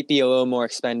you might be a little more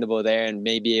expendable there and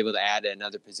may be able to add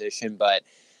another position. But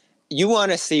you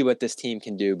want to see what this team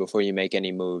can do before you make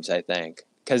any moves, I think.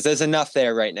 Because there's enough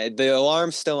there right now. The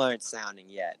alarms still aren't sounding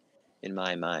yet, in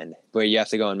my mind, where you have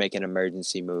to go and make an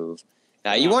emergency move.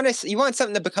 You want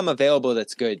something to become available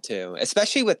that's good too,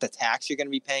 especially with the tax you're going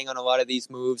to be paying on a lot of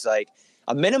these moves. Like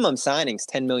a minimum signing's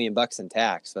 $10 million in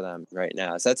tax for them right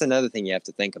now, so that's another thing you have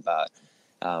to think about.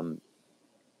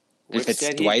 If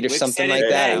it's Dwight or something like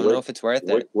that, I don't know if it's worth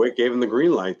it. Wick gave him the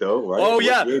green light, though, right? Oh,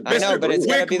 yeah. I know, but it's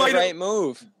got to be the right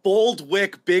move. Bold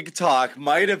Wick Big Talk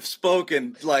might have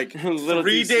spoken like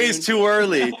 3 days too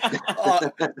early.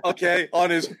 Okay,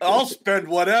 on his, I'll spend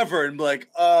whatever. And like,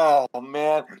 oh,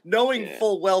 man. Knowing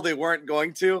full well they weren't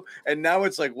going to. And now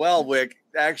it's like, well, Wick,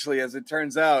 actually, as it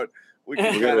turns out, we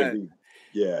can kind of...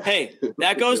 Yeah. Hey,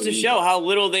 that goes to show how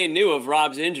little they knew of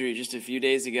Rob's injury just a few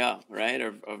days ago, right?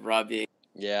 Or of Rob being...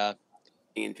 Yeah.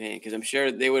 In pain, because I'm sure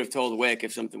they would have told Wick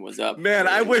if something was up. Man,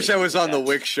 I wish I was on the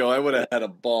Wick show. I would have had a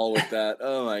ball with that.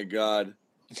 Oh my god.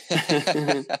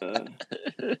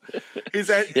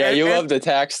 You love the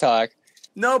tax talk.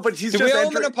 No, but he's. Do we owe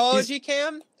him an apology,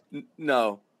 Cam?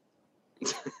 No.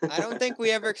 I don't think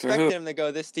we ever expected him to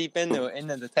go this deep into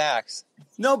the tax.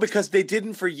 No, because they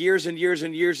didn't for years and years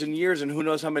and years and years, and who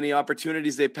knows how many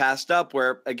opportunities they passed up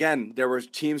where, again, there were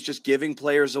teams just giving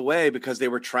players away because they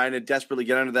were trying to desperately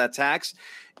get under that tax.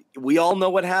 We all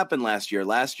know what happened last year.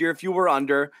 Last year, if you were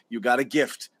under, you got a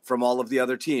gift from all of the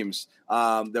other teams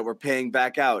that were paying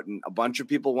back out, and a bunch of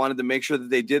people wanted to make sure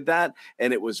that they did that,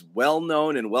 and it was well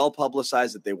known and well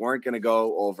publicized that they weren't going to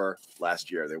go over last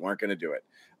year. They weren't going to do it.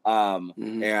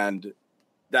 And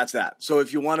that's that. So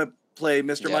if you want to play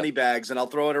Mr. Moneybags, and I'll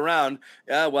throw it around,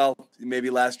 well,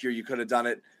 maybe last year you could have done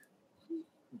it,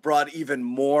 brought even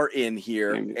more in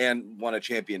here and won a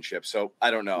championship. So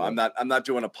I don't know. I'm not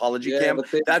doing apology, Cam.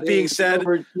 That being said,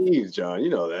 teams, John,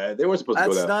 you know that they weren't supposed to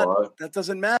go that far. That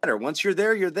doesn't matter. Once you're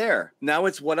there, you're there. Now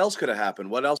it's what else could have happened?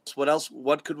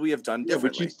 What could we have done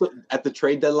differently? But at the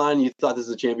trade deadline, you thought this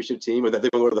was a championship team, or that they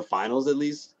would go to the finals at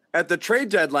least? At the trade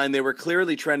deadline, they were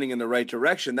clearly trending in the right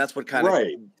direction. That's what kind of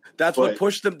what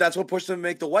pushed them. That's what pushed them to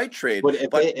make the White trade. But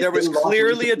there was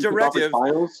clearly a directive: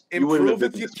 improve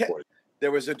if you can. There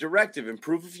was a directive: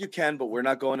 improve if you can, but we're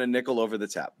not going to nickel over the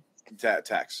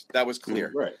tax. That was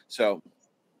clear. Right. So, what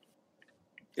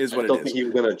it is. I don't think he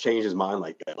was going to change his mind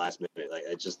like that last minute. Like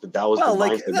that was the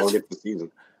mindset going into the season.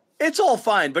 It's all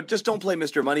fine, but just don't play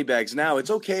Mr. Moneybags now. It's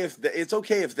okay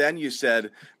if then you said,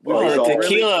 the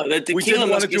tequila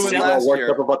must be last worked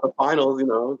year. Up about the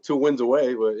finals, 2 wins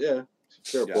away, but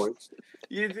fair point.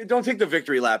 You don't take the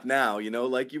victory lap now, we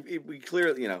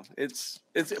clearly, it's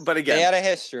but again, they had a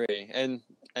history and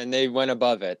they went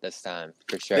above it this time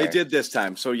for sure. They did this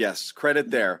time, so yes,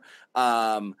 credit there,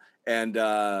 and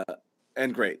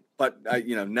great. But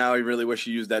now I really wish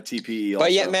you used that TPE. Also.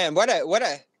 But yeah, man, what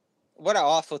an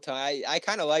awful time. I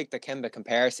kind of like the Kemba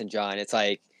comparison, John. It's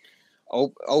like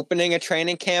opening a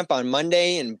training camp on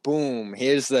Monday and boom,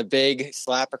 here's the big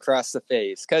slap across the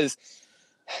face. Because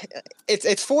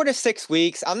it's 4 to 6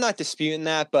 weeks. I'm not disputing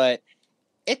that, but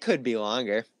it could be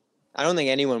longer. I don't think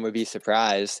anyone would be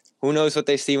surprised. Who knows what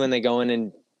they see when they go in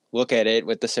and look at it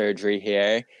with the surgery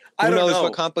here. Who knows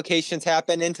what complications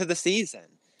happen into the season.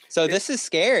 So this is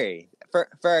scary.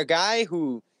 For a guy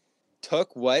who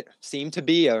took what seemed to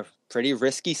be a pretty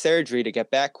risky surgery to get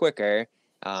back quicker,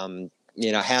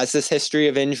 has this history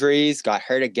of injuries, got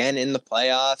hurt again in the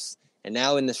playoffs, and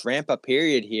now in this ramp-up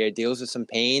period here, deals with some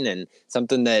pain and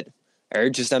something that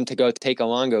urges them to go take a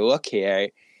longer look here.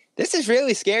 This is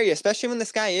really scary, especially when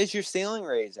this guy is your ceiling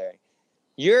raiser.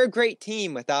 You're a great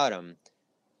team without him.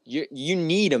 You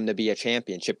need him to be a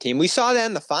championship team. We saw that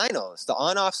in the finals. The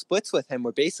on-off splits with him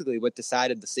were basically what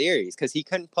decided the series because he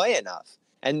couldn't play enough.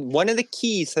 And one of the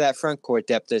keys to that front court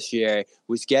depth this year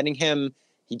was getting him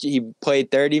 – he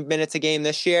played 30 minutes a game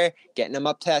this year, getting him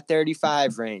up to that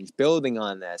 35 range, building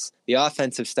on this. The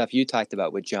offensive stuff you talked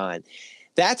about with John.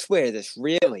 That's where this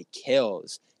really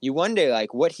kills. You wonder,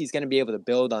 what he's going to be able to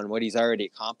build on what he's already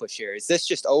accomplished here. Is this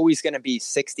just always going to be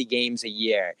 60 games a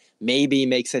year? Maybe he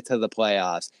makes it to the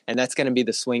playoffs, and that's going to be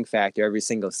the swing factor every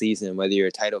single season, whether you're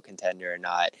a title contender or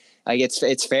not.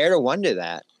 It's fair to wonder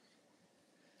that.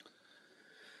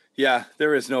 Yeah,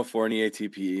 there is no Fournier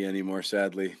TPE anymore,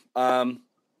 sadly. Yeah,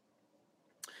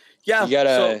 you got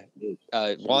a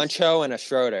Juancho and a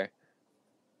Schroeder.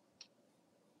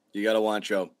 You got a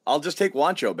Juancho. I'll just take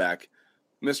Juancho back,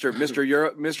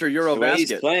 Mr. Euro Basket.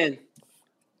 He's playing.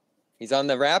 He's on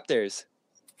the Raptors.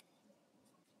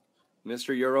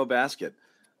 Mr. Euro Basket.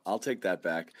 I'll take that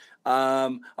back.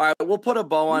 All right, we'll put a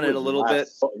bow on it a little bit.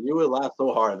 You would laugh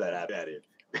so hard that I had it.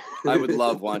 I would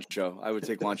love Juancho. I would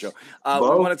take Juancho.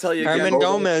 We want to tell you again. Herman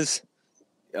Gomez.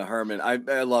 Herman. I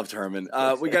loved Herman.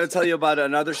 We got to tell you about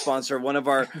another sponsor. One of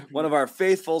our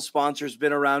faithful sponsors,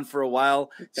 been around for a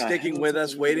while, sticking with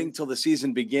us, waiting till the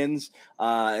season begins.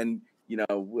 And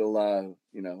we'll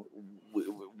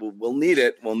need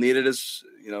it. We'll need it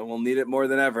we'll need it more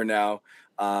than ever now.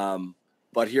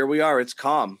 But here we are. It's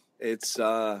Calm. It's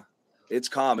Calm.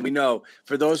 We know,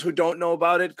 for those who don't know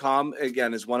about it, Calm,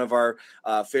 again, is one of our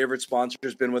favorite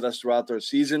sponsors, been with us throughout the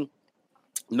season.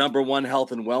 #1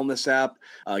 health and wellness app,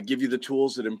 give you the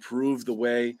tools that improve the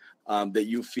way that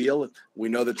you feel. We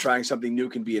know that trying something new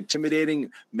can be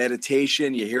intimidating.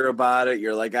 Meditation, you hear about it,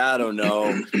 you're like, I don't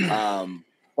know.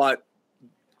 But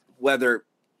whether,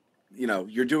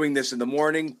 you're doing this in the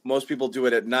morning, most people do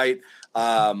it at night.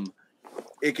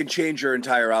 It can change your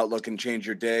entire outlook and change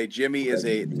your day. Jimmy is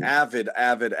an avid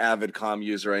Calm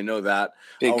user. I know that.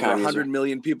 Over 100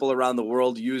 million people around the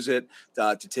world use it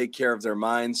to take care of their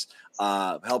minds.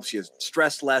 Helps you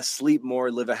stress less, sleep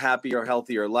more, live a happier,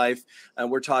 healthier life.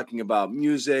 And we're talking about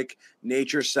music,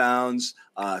 nature sounds,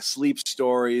 sleep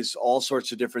stories, all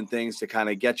sorts of different things to kind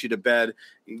of get you to bed,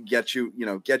 get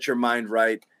your mind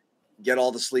right, get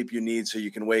all the sleep you need so you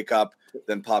can wake up,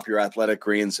 then pop your Athletic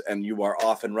Greens, and you are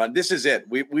off and run. This is it.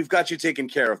 We've got you taken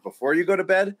care of before you go to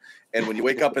bed, and when you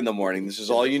wake up in the morning. This is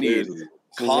all you need.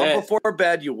 Calm before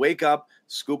bed. You wake up,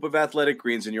 scoop of Athletic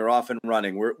Greens, and you're off and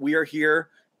running. We are here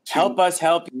to help us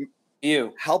help you.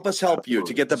 Help us help you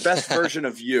to get the best version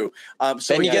of you.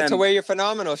 So then you get to wear your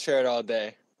Phenomenal shirt all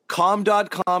day.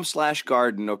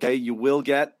 Calm.com/garden. Okay, you will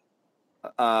get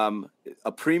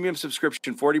a premium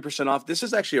subscription, 40% off. This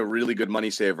is actually a really good money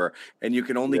saver, and you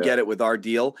can only get it with our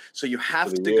deal. So you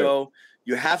have to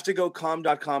go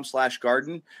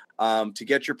calm.com/garden to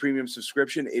get your premium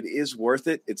subscription. It is worth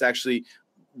it. It's actually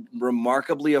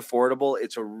remarkably affordable.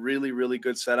 It's a really, really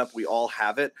good setup. We all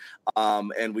have it,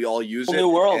 and we all use it. New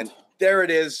world. And there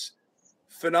it is.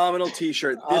 Phenomenal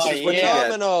t-shirt. This is what you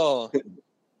get. Phenomenal.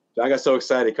 I got so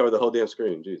excited, he covered the whole damn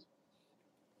screen. Jeez.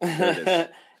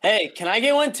 Hey, can I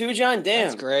get one too, John? Damn.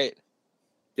 That's great.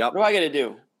 Yep. What do I got to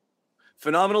do?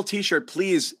 Phenomenal t-shirt.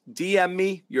 Please DM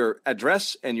me your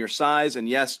address and your size. And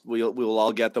yes, we will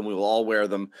all get them. We will all wear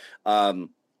them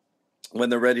when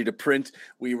they're ready to print.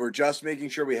 We were just making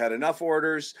sure we had enough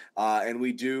orders, and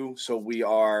we do. So we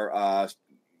are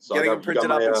getting them printed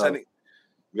up and sending.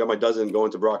 You got my dozen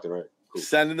going to Brockton, right? Cool.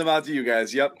 Sending them out to you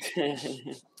guys. Yep.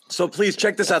 So please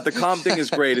check this out. The Calm thing is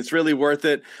great. It's really worth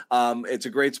it. It's a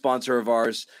great sponsor of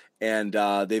ours, and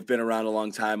they've been around a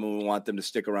long time, and we want them to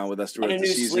stick around with us throughout the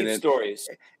season. Sleep stories.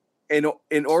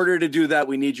 In order to do that,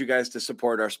 we need you guys to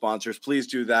support our sponsors. Please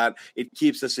do that. It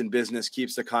keeps us in business,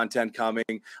 keeps the content coming,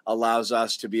 allows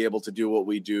us to be able to do what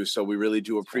we do. So we really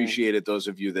do appreciate it, those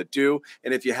of you that do.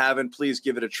 And if you haven't, please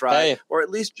give it a try, or at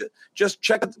least just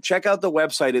check out the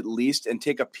website at least and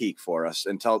take a peek for us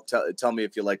and tell me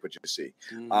if you like what you see.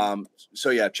 So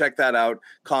yeah, check that out.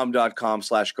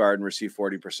 Calm.com/garden, receive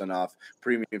 40% off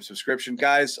premium subscription.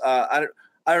 Guys,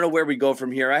 I don't know where we go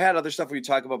from here. I had other stuff we could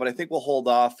talk about, but I think we'll hold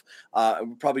off.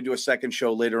 We'll probably do a second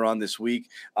show later on this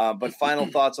week. But final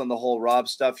thoughts on the whole Rob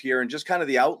stuff here and just kind of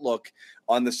the outlook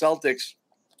on the Celtics,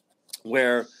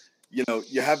 where, you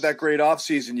have that great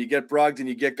offseason. You get Brogdon,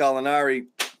 you get Gallinari.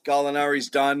 Gallinari's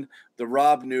done. The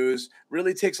Rob news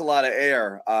really takes a lot of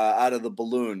air out of the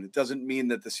balloon. It doesn't mean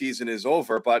that the season is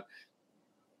over, but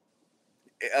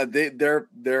they're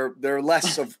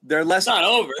less. It's not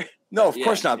over. No, of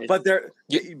course not. But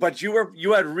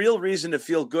you had real reason to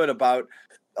feel good about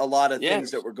a lot of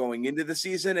things that were going into the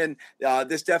season, and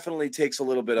this definitely takes a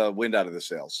little bit of wind out of the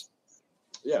sails.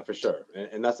 Yeah, for sure.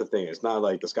 And that's the thing. It's not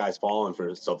like the sky's falling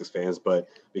for Celtics fans, but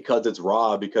because it's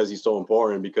Rob, because he's so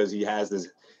important, because he has this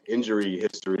injury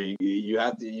history, you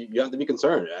have to be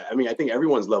concerned. I mean, I think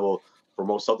everyone's level for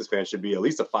most Celtics fans should be at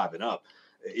least a 5 and up.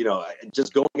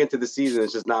 Just going into the season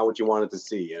is just not what you wanted to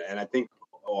see. And I think,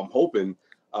 I'm hoping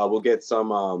we'll get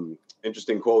some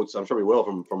interesting quotes. I'm sure we will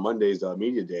from Monday's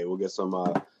media day. We'll get some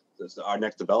our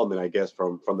next development, I guess,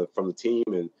 from the team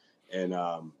and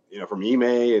from Ime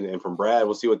and from Brad.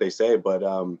 We'll see what they say. But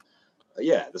the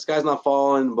sky's not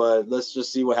falling. But let's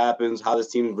just see what happens, how this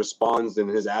team responds in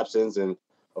his absence, and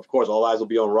of course, all eyes will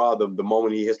be on Rob the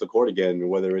moment he hits the court again,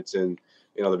 whether it's in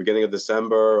the beginning of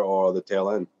December or the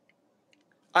tail end.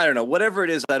 I don't know. Whatever it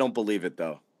is, I don't believe it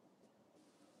though.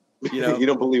 You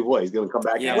don't believe what? He's going to come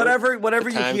back? Yeah. Whatever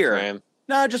you hear. Frame.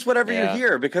 No, just whatever you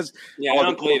hear, because I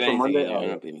don't believe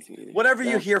anything. Whatever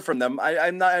you hear from them,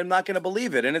 I'm not going to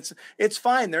believe it, and it's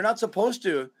fine. They're not supposed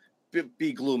to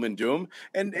be gloom and doom,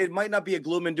 and it might not be a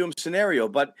gloom and doom scenario,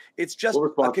 but it's just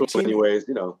anyways.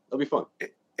 It'll be fun.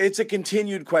 It's a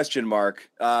continued question mark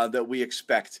that we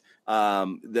expect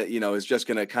that is just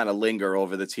going to kind of linger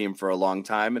over the team for a long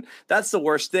time, and that's the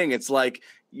worst thing. It's like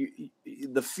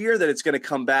the fear that it's going to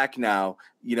come back now,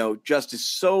 just is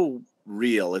so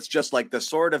real. It's just like the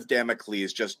sword of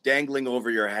Damocles just dangling over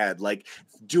your head, like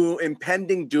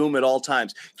impending doom at all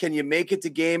times. Can you make it to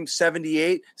game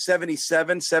 78,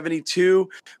 77, 72,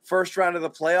 first round of the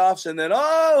playoffs, and then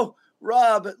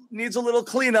Rob needs a little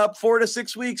cleanup, 4 to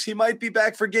 6 weeks. He might be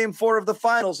back for game 4 of the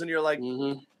finals. And you're like,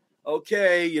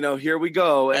 okay, here we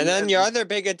go. And then your other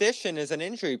big addition is an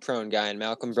injury-prone guy in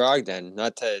Malcolm Brogdon.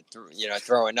 Not to,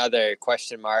 throw another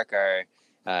question mark or,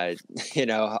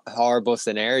 horrible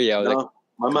scenario. No,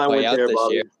 my mind went there,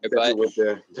 Bobby. But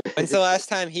when's the last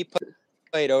time he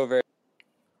played over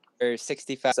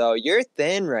 65? So you're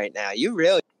thin right now. You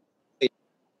really.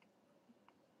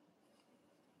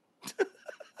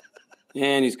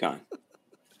 And he's gone.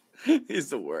 He's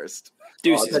the worst.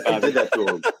 Deuces, I did that to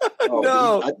him.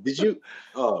 No. Did you?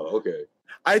 Oh, okay.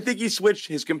 I think he switched.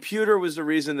 His computer was the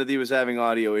reason that he was having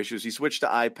audio issues. He switched to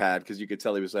iPad because you could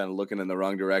tell he was kind of looking in the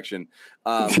wrong direction.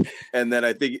 And then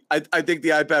I think the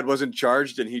iPad wasn't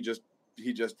charged, and he was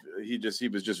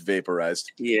just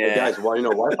vaporized. Yeah, hey guys. Well,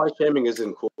 Wi-Fi shaming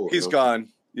isn't cool. He's gone.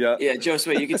 Yeah. Yeah, Joe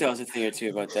Sweat, you can tell us a thing or two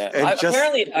about that.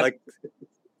 Apparently,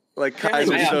 like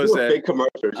Kaiser Soze. Big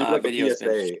commercials. You like a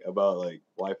PSA about like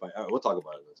Wi-Fi. We'll talk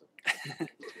about it.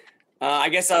 I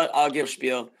guess I'll give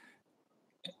spiel.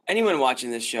 Anyone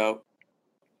watching this show,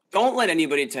 don't let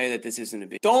anybody tell you that this isn't a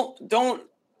big. Don't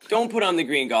put on the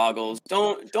green goggles.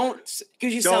 Don't because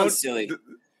you sound silly.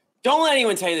 Don't let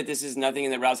anyone tell you that this is nothing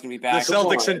and that Rob's going to be back. The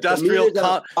Celtics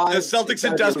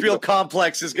industrial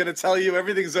complex is going to tell you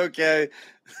everything's okay.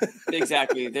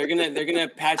 Exactly. They're gonna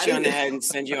pat you on the head and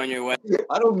send you on your way.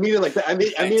 I don't mean it like that. I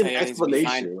mean an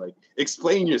explanation. Like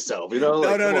explain yourself. No.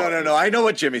 I know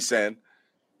what Jimmy's saying.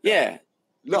 Yeah.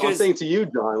 No, I'm saying to you,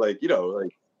 John. Like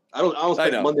I don't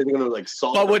think Monday they're gonna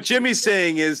solve. But what Jimmy's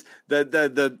saying is that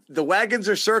the wagons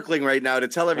are circling right now to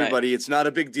tell everybody it's not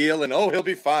a big deal and he'll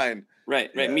be fine. Right.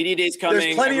 Yeah. Media day's coming.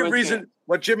 There's plenty of reason.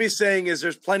 What Jimmy's saying is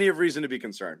there's plenty of reason to be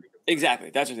concerned.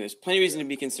 Exactly. That's what it is. Plenty of reason to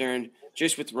be concerned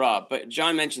just with Rob. But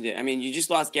John mentioned it. I mean, you just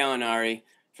lost Gallinari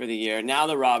for the year. Now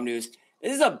the Rob news.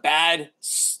 This is a bad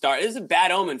start. This is a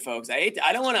bad omen, folks. I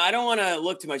don't want to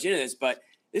look too much into this, but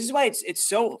this is why it's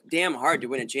so damn hard to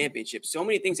win a championship. So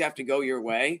many things have to go your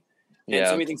way, and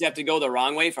so many things have to go the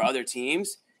wrong way for other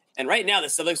teams. And right now, the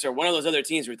Celtics are one of those other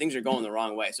teams where things are going the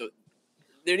wrong way. So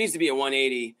there needs to be a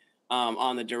 180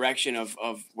 on the direction of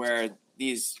where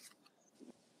the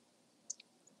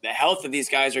health of these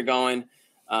guys are going.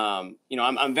 I'm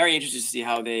very interested to see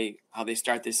how they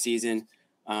start this season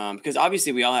because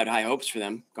obviously we all had high hopes for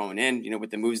them going in.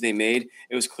 With the moves they made,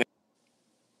 it was clear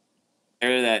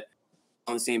that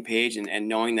on the same page and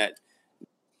knowing that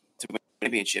to win a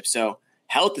championship. So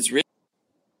health is really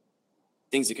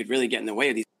things that could really get in the way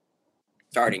of these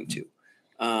starting to.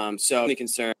 So I'm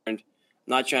concerned. I'm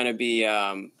not trying to be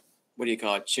what do you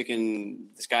call it? Chicken,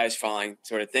 the sky is falling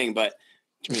sort of thing, but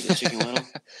chicken little.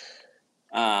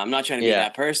 I'm not trying to be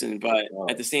that person, but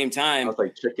at the same time,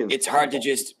 it's hard to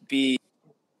just be.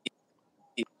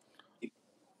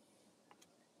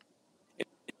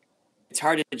 It's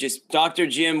hard to just. Dr.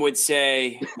 Jim would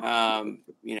say,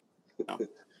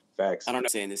 facts. I don't know.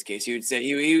 Say in this case, he would say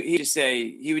he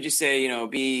would just say,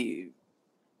 be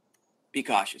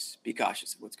cautious. Be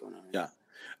cautious of what's going on. Yeah,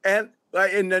 and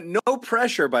no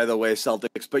pressure, by the way,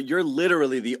 Celtics, but you're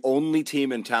literally the only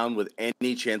team in town with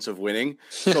any chance of winning.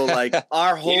 So,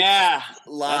 our hopes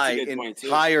lie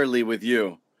entirely with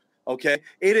you. Okay?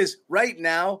 It is right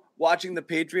now watching the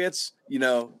Patriots,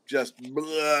 just,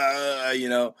 blah,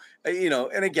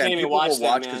 and again, people will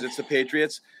watch because it's the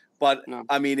Patriots. But no.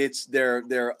 I mean,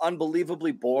 they're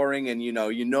unbelievably boring, and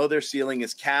their ceiling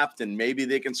is capped, and maybe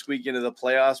they can squeak into the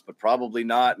playoffs, but probably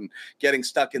not. And getting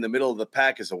stuck in the middle of the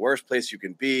pack is the worst place you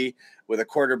can be with a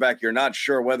quarterback. You're not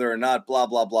sure whether or not. Blah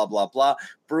blah blah blah blah.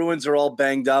 Bruins are all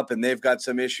banged up, and they've got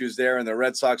some issues there, and the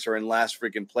Red Sox are in last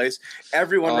freaking place.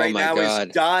 Everyone right now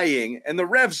is dying, and the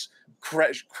Revs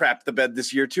crap the bed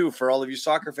this year too for all of you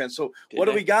soccer fans. So what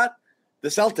do we got? The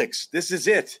Celtics. This is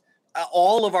it.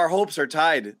 All of our hopes are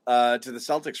tied to the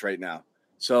Celtics right now.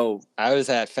 So I was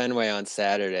at Fenway on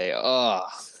Saturday. Oh,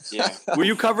 yeah. Were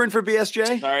you covering for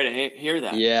BSJ? Sorry to hear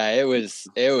that. Yeah, it was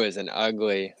an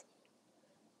ugly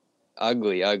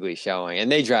showing,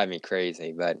 and they drive me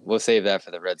crazy. But we'll save that for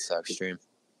the Red Sox stream.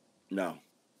 No,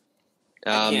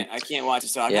 I can't watch the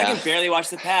Sox. Yeah. I can barely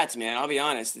watch the Pats, man. I'll be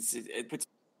honest. It puts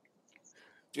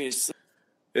me to sleep.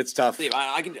 It's tough.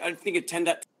 I think it tend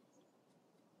to.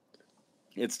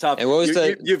 It's tough. And what was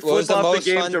you flip off the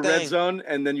game to thing? Red Zone,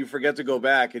 and then you forget to go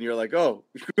back, and you're like, "Oh,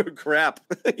 crap!"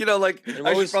 I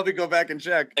should probably go back and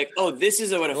check. Like, oh, this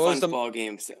is what a fun ball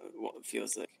game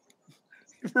feels like.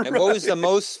 And what was the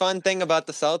most fun thing about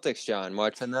the Celtics, John?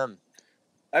 Watching them.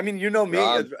 I mean, you know me.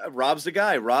 Rob's the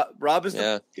guy. Rob's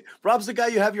the guy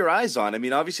you have your eyes on. I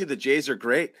mean, obviously the Jays are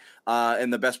great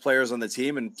and the best players on the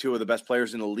team and two of the best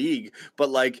players in the league. But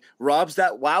like Rob's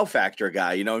that wow factor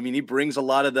guy. You know, I mean, he brings a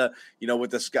lot of the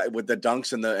with the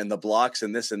dunks and the blocks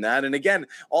and this and that. And again,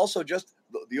 also just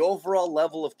the overall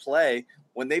level of play.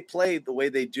 When they play the way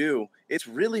they do, it's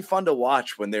really fun to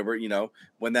watch when they were,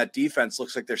 when that defense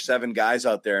looks like there's 7 guys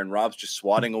out there and Rob's just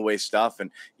swatting away stuff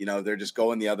and, they're just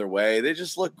going the other way. They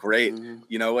just look great.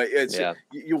 Mm-hmm.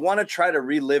 You want to try to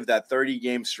relive that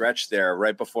 30-game stretch there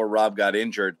right before Rob got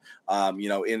injured,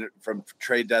 from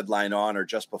trade deadline on or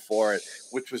just before it,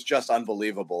 which was just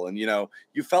unbelievable. And,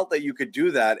 you felt that you could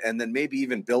do that and then maybe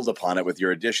even build upon it with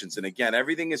your additions. And again,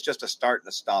 everything is just a start and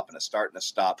a stop and a start and a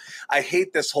stop. I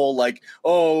hate this whole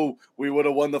oh, we would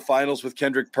have won the finals with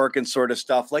Kendrick Perkins sort of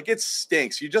stuff. Like, it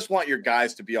stinks. You just want your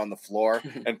guys to be on the floor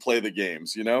and play the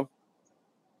games,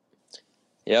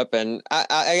 Yep, and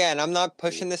I'm not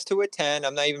pushing this to a 10.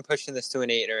 I'm not even pushing this to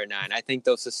an 8 or a 9. I think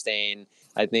they'll sustain.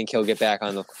 I think he'll get back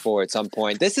on the floor at some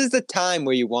point. This is the time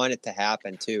where you want it to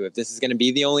happen, too, if this is going to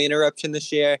be the only interruption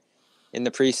this year in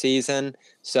the preseason.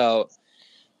 So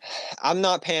I'm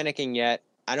not panicking yet.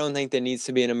 I don't think there needs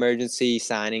to be an emergency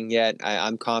signing yet.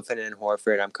 I'm confident in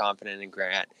Horford. I'm confident in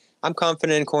Grant. I'm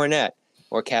confident in Cornette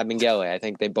or Kabengele. I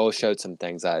think they both showed some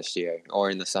things last year or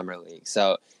in the summer league.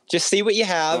 So just see what you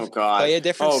have. Play a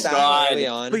different style early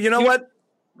on. But you know what?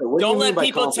 Don't let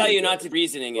people tell you not to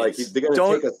reasoning. They're going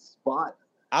to take a spot.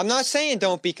 I'm not saying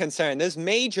don't be concerned. There's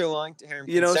major long-term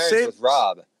concerns with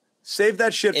Rob. Save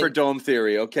that shit for Dome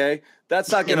Theory, okay?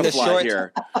 That's not going to fly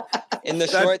here. In the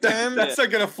short term? That's not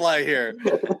going to fly here.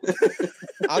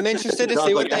 I'm interested to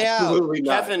see what they have.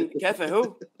 Kevin,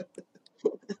 who?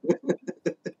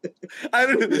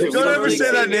 Don't ever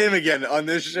say that name again on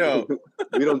this show.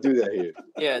 We don't do that here.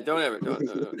 Yeah, don't do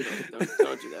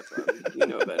that, Bob. You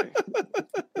know better.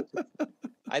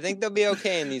 I think they'll be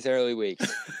okay in these early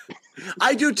weeks.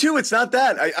 I do too. It's not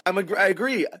that. I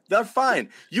agree. They're fine.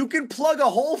 You can plug a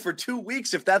hole for 2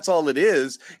 weeks if that's all it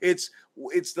is. It's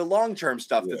the long-term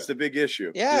stuff that's the big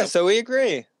issue. Yeah, so we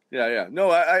agree. Yeah. No,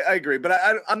 I agree. But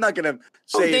I'm not going to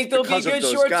say it's because of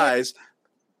those guys.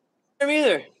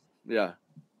 Either. Yeah.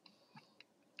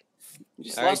 You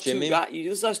just lost 2 guys. You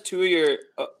just lost 2 of your.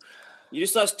 You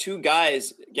just lost 2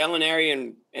 guys,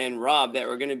 Gallinari and Rob, that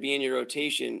were going to be in your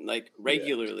rotation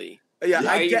regularly. Yeah,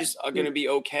 I just are going to be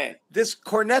okay. This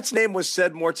Cornette's name was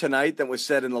said more tonight than was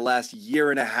said in the last year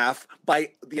and a half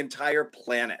by the entire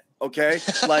planet. Okay,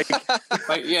 right.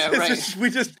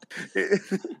 We just.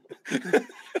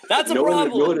 That's a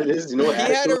problem. You know what it is? You know what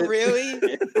he had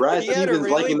a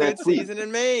really good season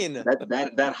in Maine.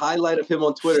 That highlight of him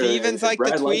on Twitter. Stevens like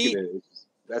the tweet.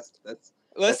 That's.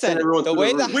 Listen, the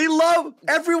way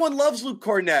everyone loves Luke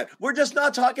Cornette. We're just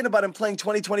not talking about him playing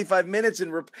 20, 25 minutes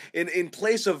in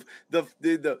place of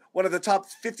the one of the top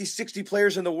 50, 60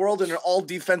 players in the world and an all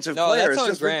defensive player. That's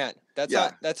on Grant.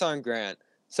 That's on Grant.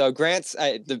 So Grant's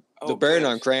the burden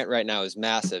on Grant right now is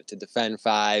massive to defend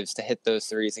fives, to hit those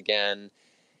threes again.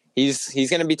 He's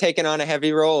going to be taking on a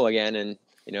heavy role again, and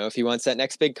if he wants that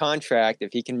next big contract,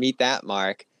 if he can meet that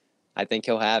mark, I think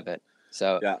he'll have it.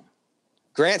 So yeah.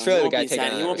 Grant's really the guy taking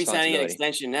on that He won't be signing an responsibility.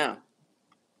 extension now.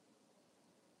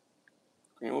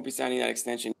 Grant won't be signing that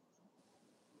extension.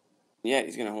 Yeah,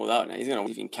 he's going to hold out now. He's going to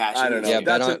even cash in. I don't know. Yeah,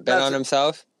 bet on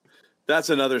himself. That's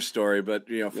another story, but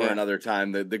for another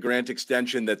time. The Grant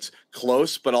extension that's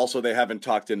close, but also they haven't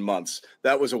talked in months.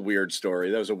 That was a weird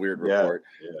story. That was a weird report.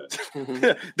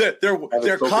 Yeah.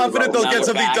 they're confident they'll get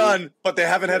something done, but they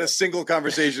haven't had a single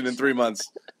conversation in 3 months.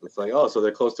 It's like, so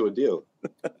they're close to a deal.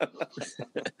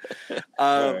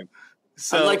 I'd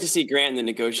like to see Grant in the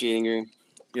negotiating room.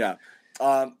 Yeah.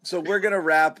 So we're gonna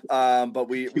wrap, but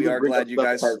we are glad you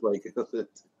guys.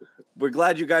 we're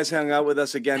glad you guys hung out with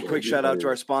us again. Quick shout out to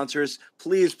our sponsors.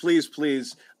 Please, please,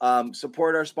 please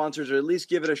support our sponsors, or at least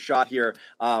give it a shot here.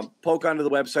 Poke onto the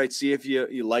website, see if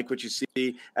you like what you see.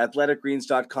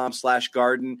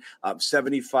 athleticgreens.com/garden.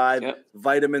 75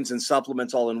 vitamins and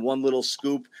supplements all in one little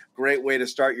scoop. Great way to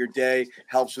start your day.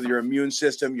 Helps with your immune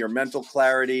system, your mental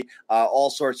clarity, all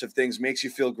sorts of things. Makes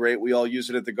you feel great. We all use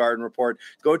it at the Garden Report.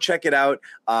 Go check it out.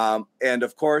 And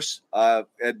of course,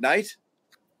 at night,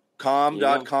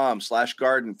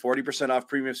 calm.com/garden, 40% off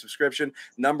premium subscription.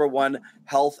 #1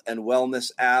 health and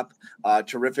wellness app.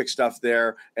 Terrific stuff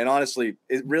there. And honestly,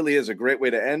 it really is a great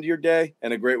way to end your day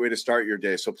and a great way to start your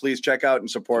day. So please check out and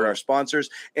support our sponsors.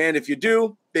 And if you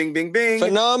do, bing, bing, bing.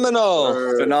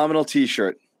 Phenomenal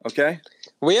t-shirt. Okay.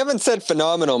 We haven't said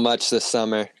phenomenal much this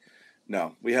summer.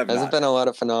 No, we have Hasn't been a lot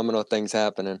of phenomenal things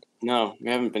happening. No,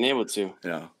 we haven't been able to.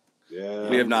 No. Yeah,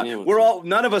 we have not.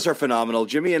 None of us are phenomenal.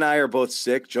 Jimmy and I are both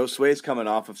sick. Joe Sway's coming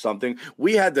off of something.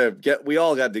 We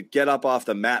all had to get up off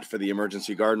the mat for the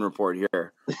emergency garden report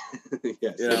here.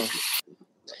 Yes. You know,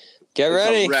 get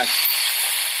ready. It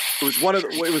was one of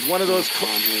those.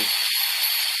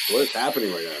 What is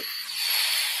happening right now?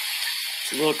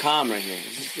 It's a little calm right here.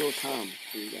 It's a little calm.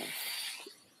 Here you go.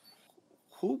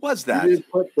 Who was that? You didn't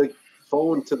put the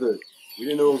phone to the. We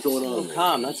didn't know what was going on. A little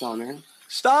calm. That's all, man.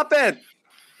 Stop it.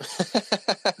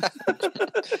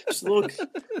 Just look.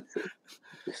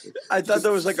 I thought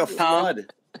there was like a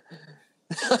flood.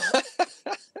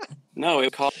 No,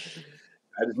 it called.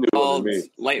 I just knew it wasn't me.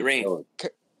 Light rain.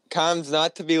 Calm's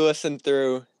not to be listened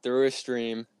through a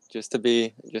stream. Just to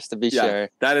be sure.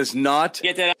 That is not.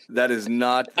 Get that. That is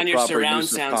not on the your proper surround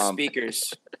use of sound calm.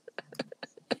 speakers.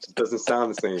 It doesn't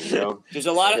sound the same, you know. There's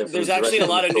actually a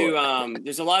lot of new.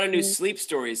 There's a lot of new sleep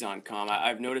stories on Calm.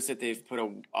 I've noticed that they've put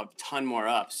a ton more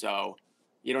up, so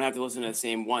you don't have to listen to the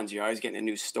same ones. You're always getting a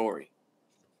new story.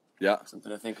 Yeah,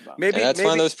 something to think about. Maybe that's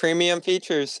one of those premium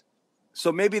features.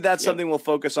 So maybe that's something we'll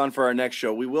focus on for our next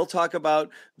show. We will talk about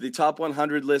the top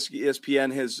 100 list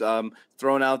ESPN has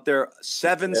thrown out there.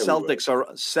 Seven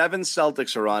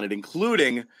Celtics are on it,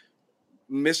 including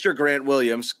Mr. Grant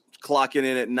Williams, clocking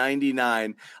in at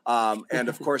 99. And,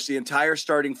 of course, the entire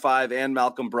starting five and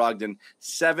Malcolm Brogdon.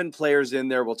 7 players in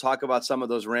there. We'll talk about some of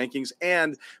those rankings.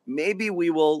 And maybe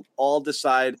we will all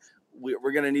decide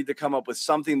we're going to need to come up with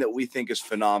something that we think is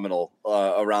phenomenal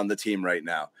around the team right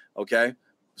now. Okay?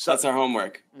 So that's our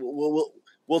homework.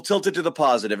 We'll tilt it to the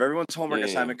positive. Everyone's homework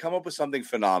assignment. Come up with something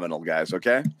phenomenal, guys.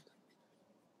 Okay.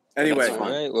 Anyway, all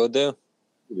right, we'll do.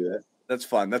 Yeah, that's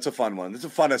fun. That's a fun one. That's a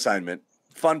fun assignment.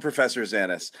 Fun, Professor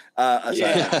Zanis.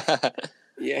 Assignment.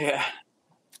 Yeah.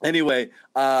 Anyway,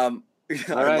 all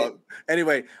right.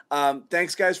 Anyway,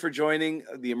 thanks guys for joining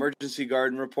the Emergency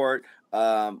Garden Report.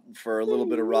 For a little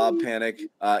bit of Rob Panic.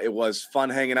 It was fun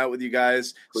hanging out with you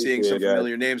guys, seeing some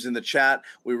familiar names in the chat.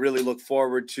 We really look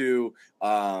forward to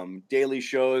daily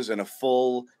shows and a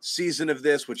full season of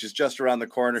this, which is just around the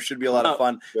corner. Should be a lot of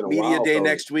fun. Media Day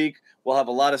next week. We'll have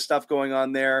a lot of stuff going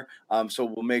on there. So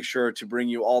we'll make sure to bring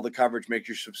you all the coverage. Make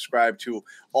sure you subscribe to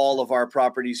all of our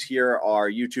properties here, our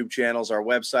YouTube channels, our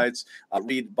websites.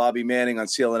 Read Bobby Manning on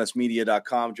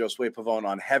clnsmedia.com, Josue Pavone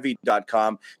on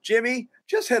heavy.com. Jimmy,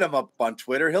 just hit him up on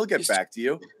Twitter. He'll get back to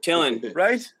you. Chilling.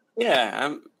 Right?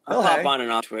 Yeah. I'll hop on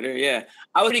and off Twitter. Yeah.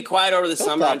 I was pretty quiet over the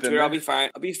summer on Twitter. I'll be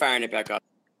firing it back up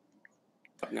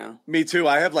now. Me too.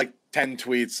 I have like 10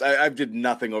 tweets. I did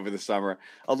nothing over the summer.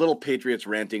 A little Patriots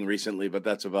ranting recently, but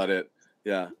that's about it.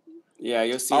 Yeah. Yeah,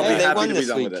 you'll see. I'll be happy to be done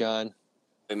done with it. John.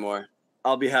 More.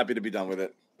 I'll be happy to be done with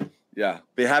it. Yeah.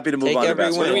 Be happy to move Take on to everyone.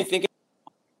 basketball. What do we think?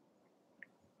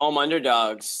 Home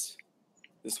underdogs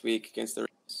this week against the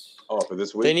Rams. Oh, for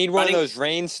this week? They need one of those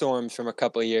rainstorms from a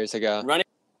couple of years ago. Running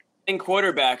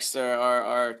quarterbacks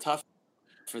are tough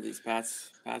for these Pats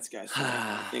guys.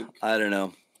 I don't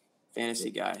know.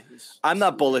 Fantasy guy. I'm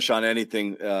not bullish on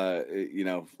anything,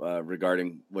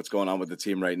 regarding what's going on with the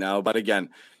team right now. But again,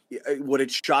 would it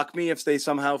shock me if they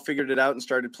somehow figured it out and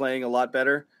started playing a lot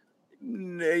better?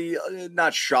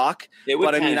 Not shock.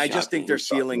 But I mean, I just think their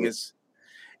ceiling is.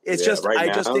 It's just. Right I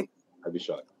now, just think. I'd be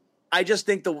shocked. I just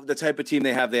think the type of team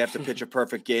they have to pitch a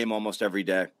perfect game almost every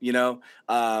day.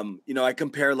 I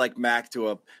compare like Mac to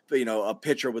a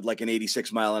pitcher with like an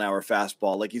 86 mile an hour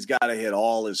fastball. Like he's got to hit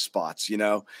all his spots,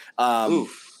 Oof.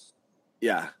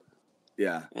 Yeah.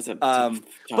 That's a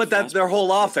but that's their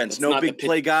whole offense. That's no big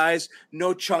play guys,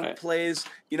 no chunk plays.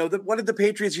 What did the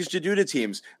Patriots used to do to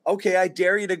teams? Okay, I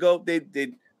dare you to go.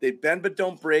 They bend but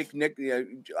don't break.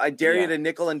 I dare you to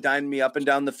nickel and dime me up and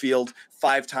down the field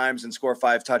 5 times and score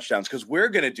 5 touchdowns because we're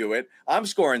going to do it. I'm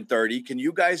scoring 30. Can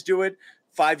you guys do it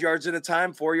 5 yards at a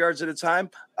time, 4 yards at a time.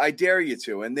 I dare you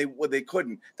to. And they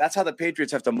couldn't. That's how the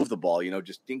Patriots have to move the ball,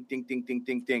 just dink, dink, dink, dink,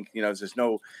 dink, dink. There's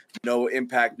no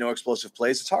impact, no explosive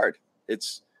plays. It's hard.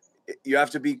 You have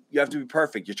to be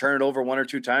perfect. You turn it over 1 or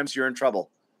 2 times, you're in trouble.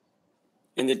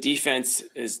 And the defense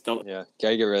is gotta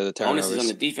get rid of the turnovers. Bonus is on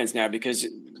the defense now because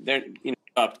they're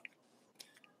up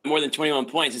more than 21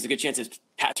 points. There's a good chance that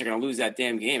Pats are going to lose that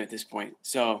damn game at this point.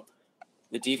 So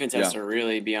the defense has to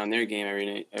really be on their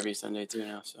game every Sunday too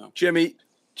now. So Jimmy,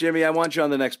 I want you on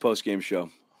the next post game show.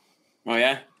 Oh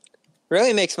yeah.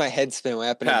 Really makes my head spin what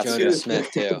happened to Jonas Smith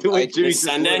too. Jimmy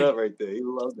Sunday up right there. He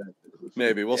loved that.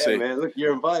 Maybe we'll see. Man, look,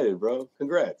 you're invited, bro.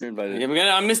 Congrats. You're invited.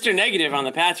 Yeah, I'm Mr. Negative on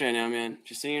the Pats right now, man.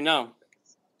 Just so you know.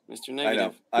 Mr.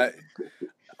 Negative. I know.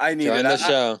 I need Join it. the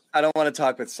show. I don't want to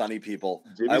talk with sunny people.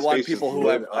 Jimmy's I want people who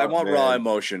I want raw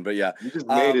emotion. But yeah, you just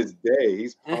made his day.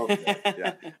 He's pumped.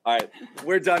 Yeah. All right,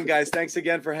 we're done, guys. Thanks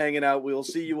again for hanging out. We'll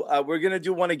see you. We're gonna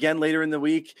do one again later in the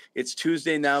week. It's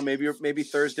Tuesday now. Maybe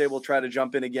Thursday we'll try to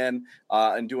jump in again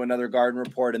and do another Garden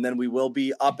Report, and then we will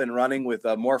be up and running with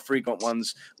more frequent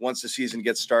ones once the season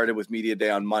gets started with Media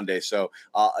Day on Monday. So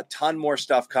a ton more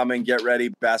stuff coming. Get ready.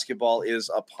 Basketball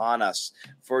is upon us.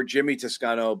 For Jimmy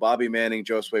Toscano, Bobby Manning,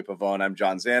 Josue Pavone, I'm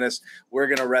John Zanis. We're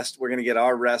going to rest. We're going to get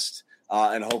our rest,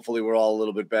 and hopefully we're all a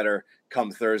little bit better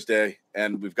come Thursday,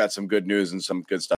 and we've got some good news and some good stuff.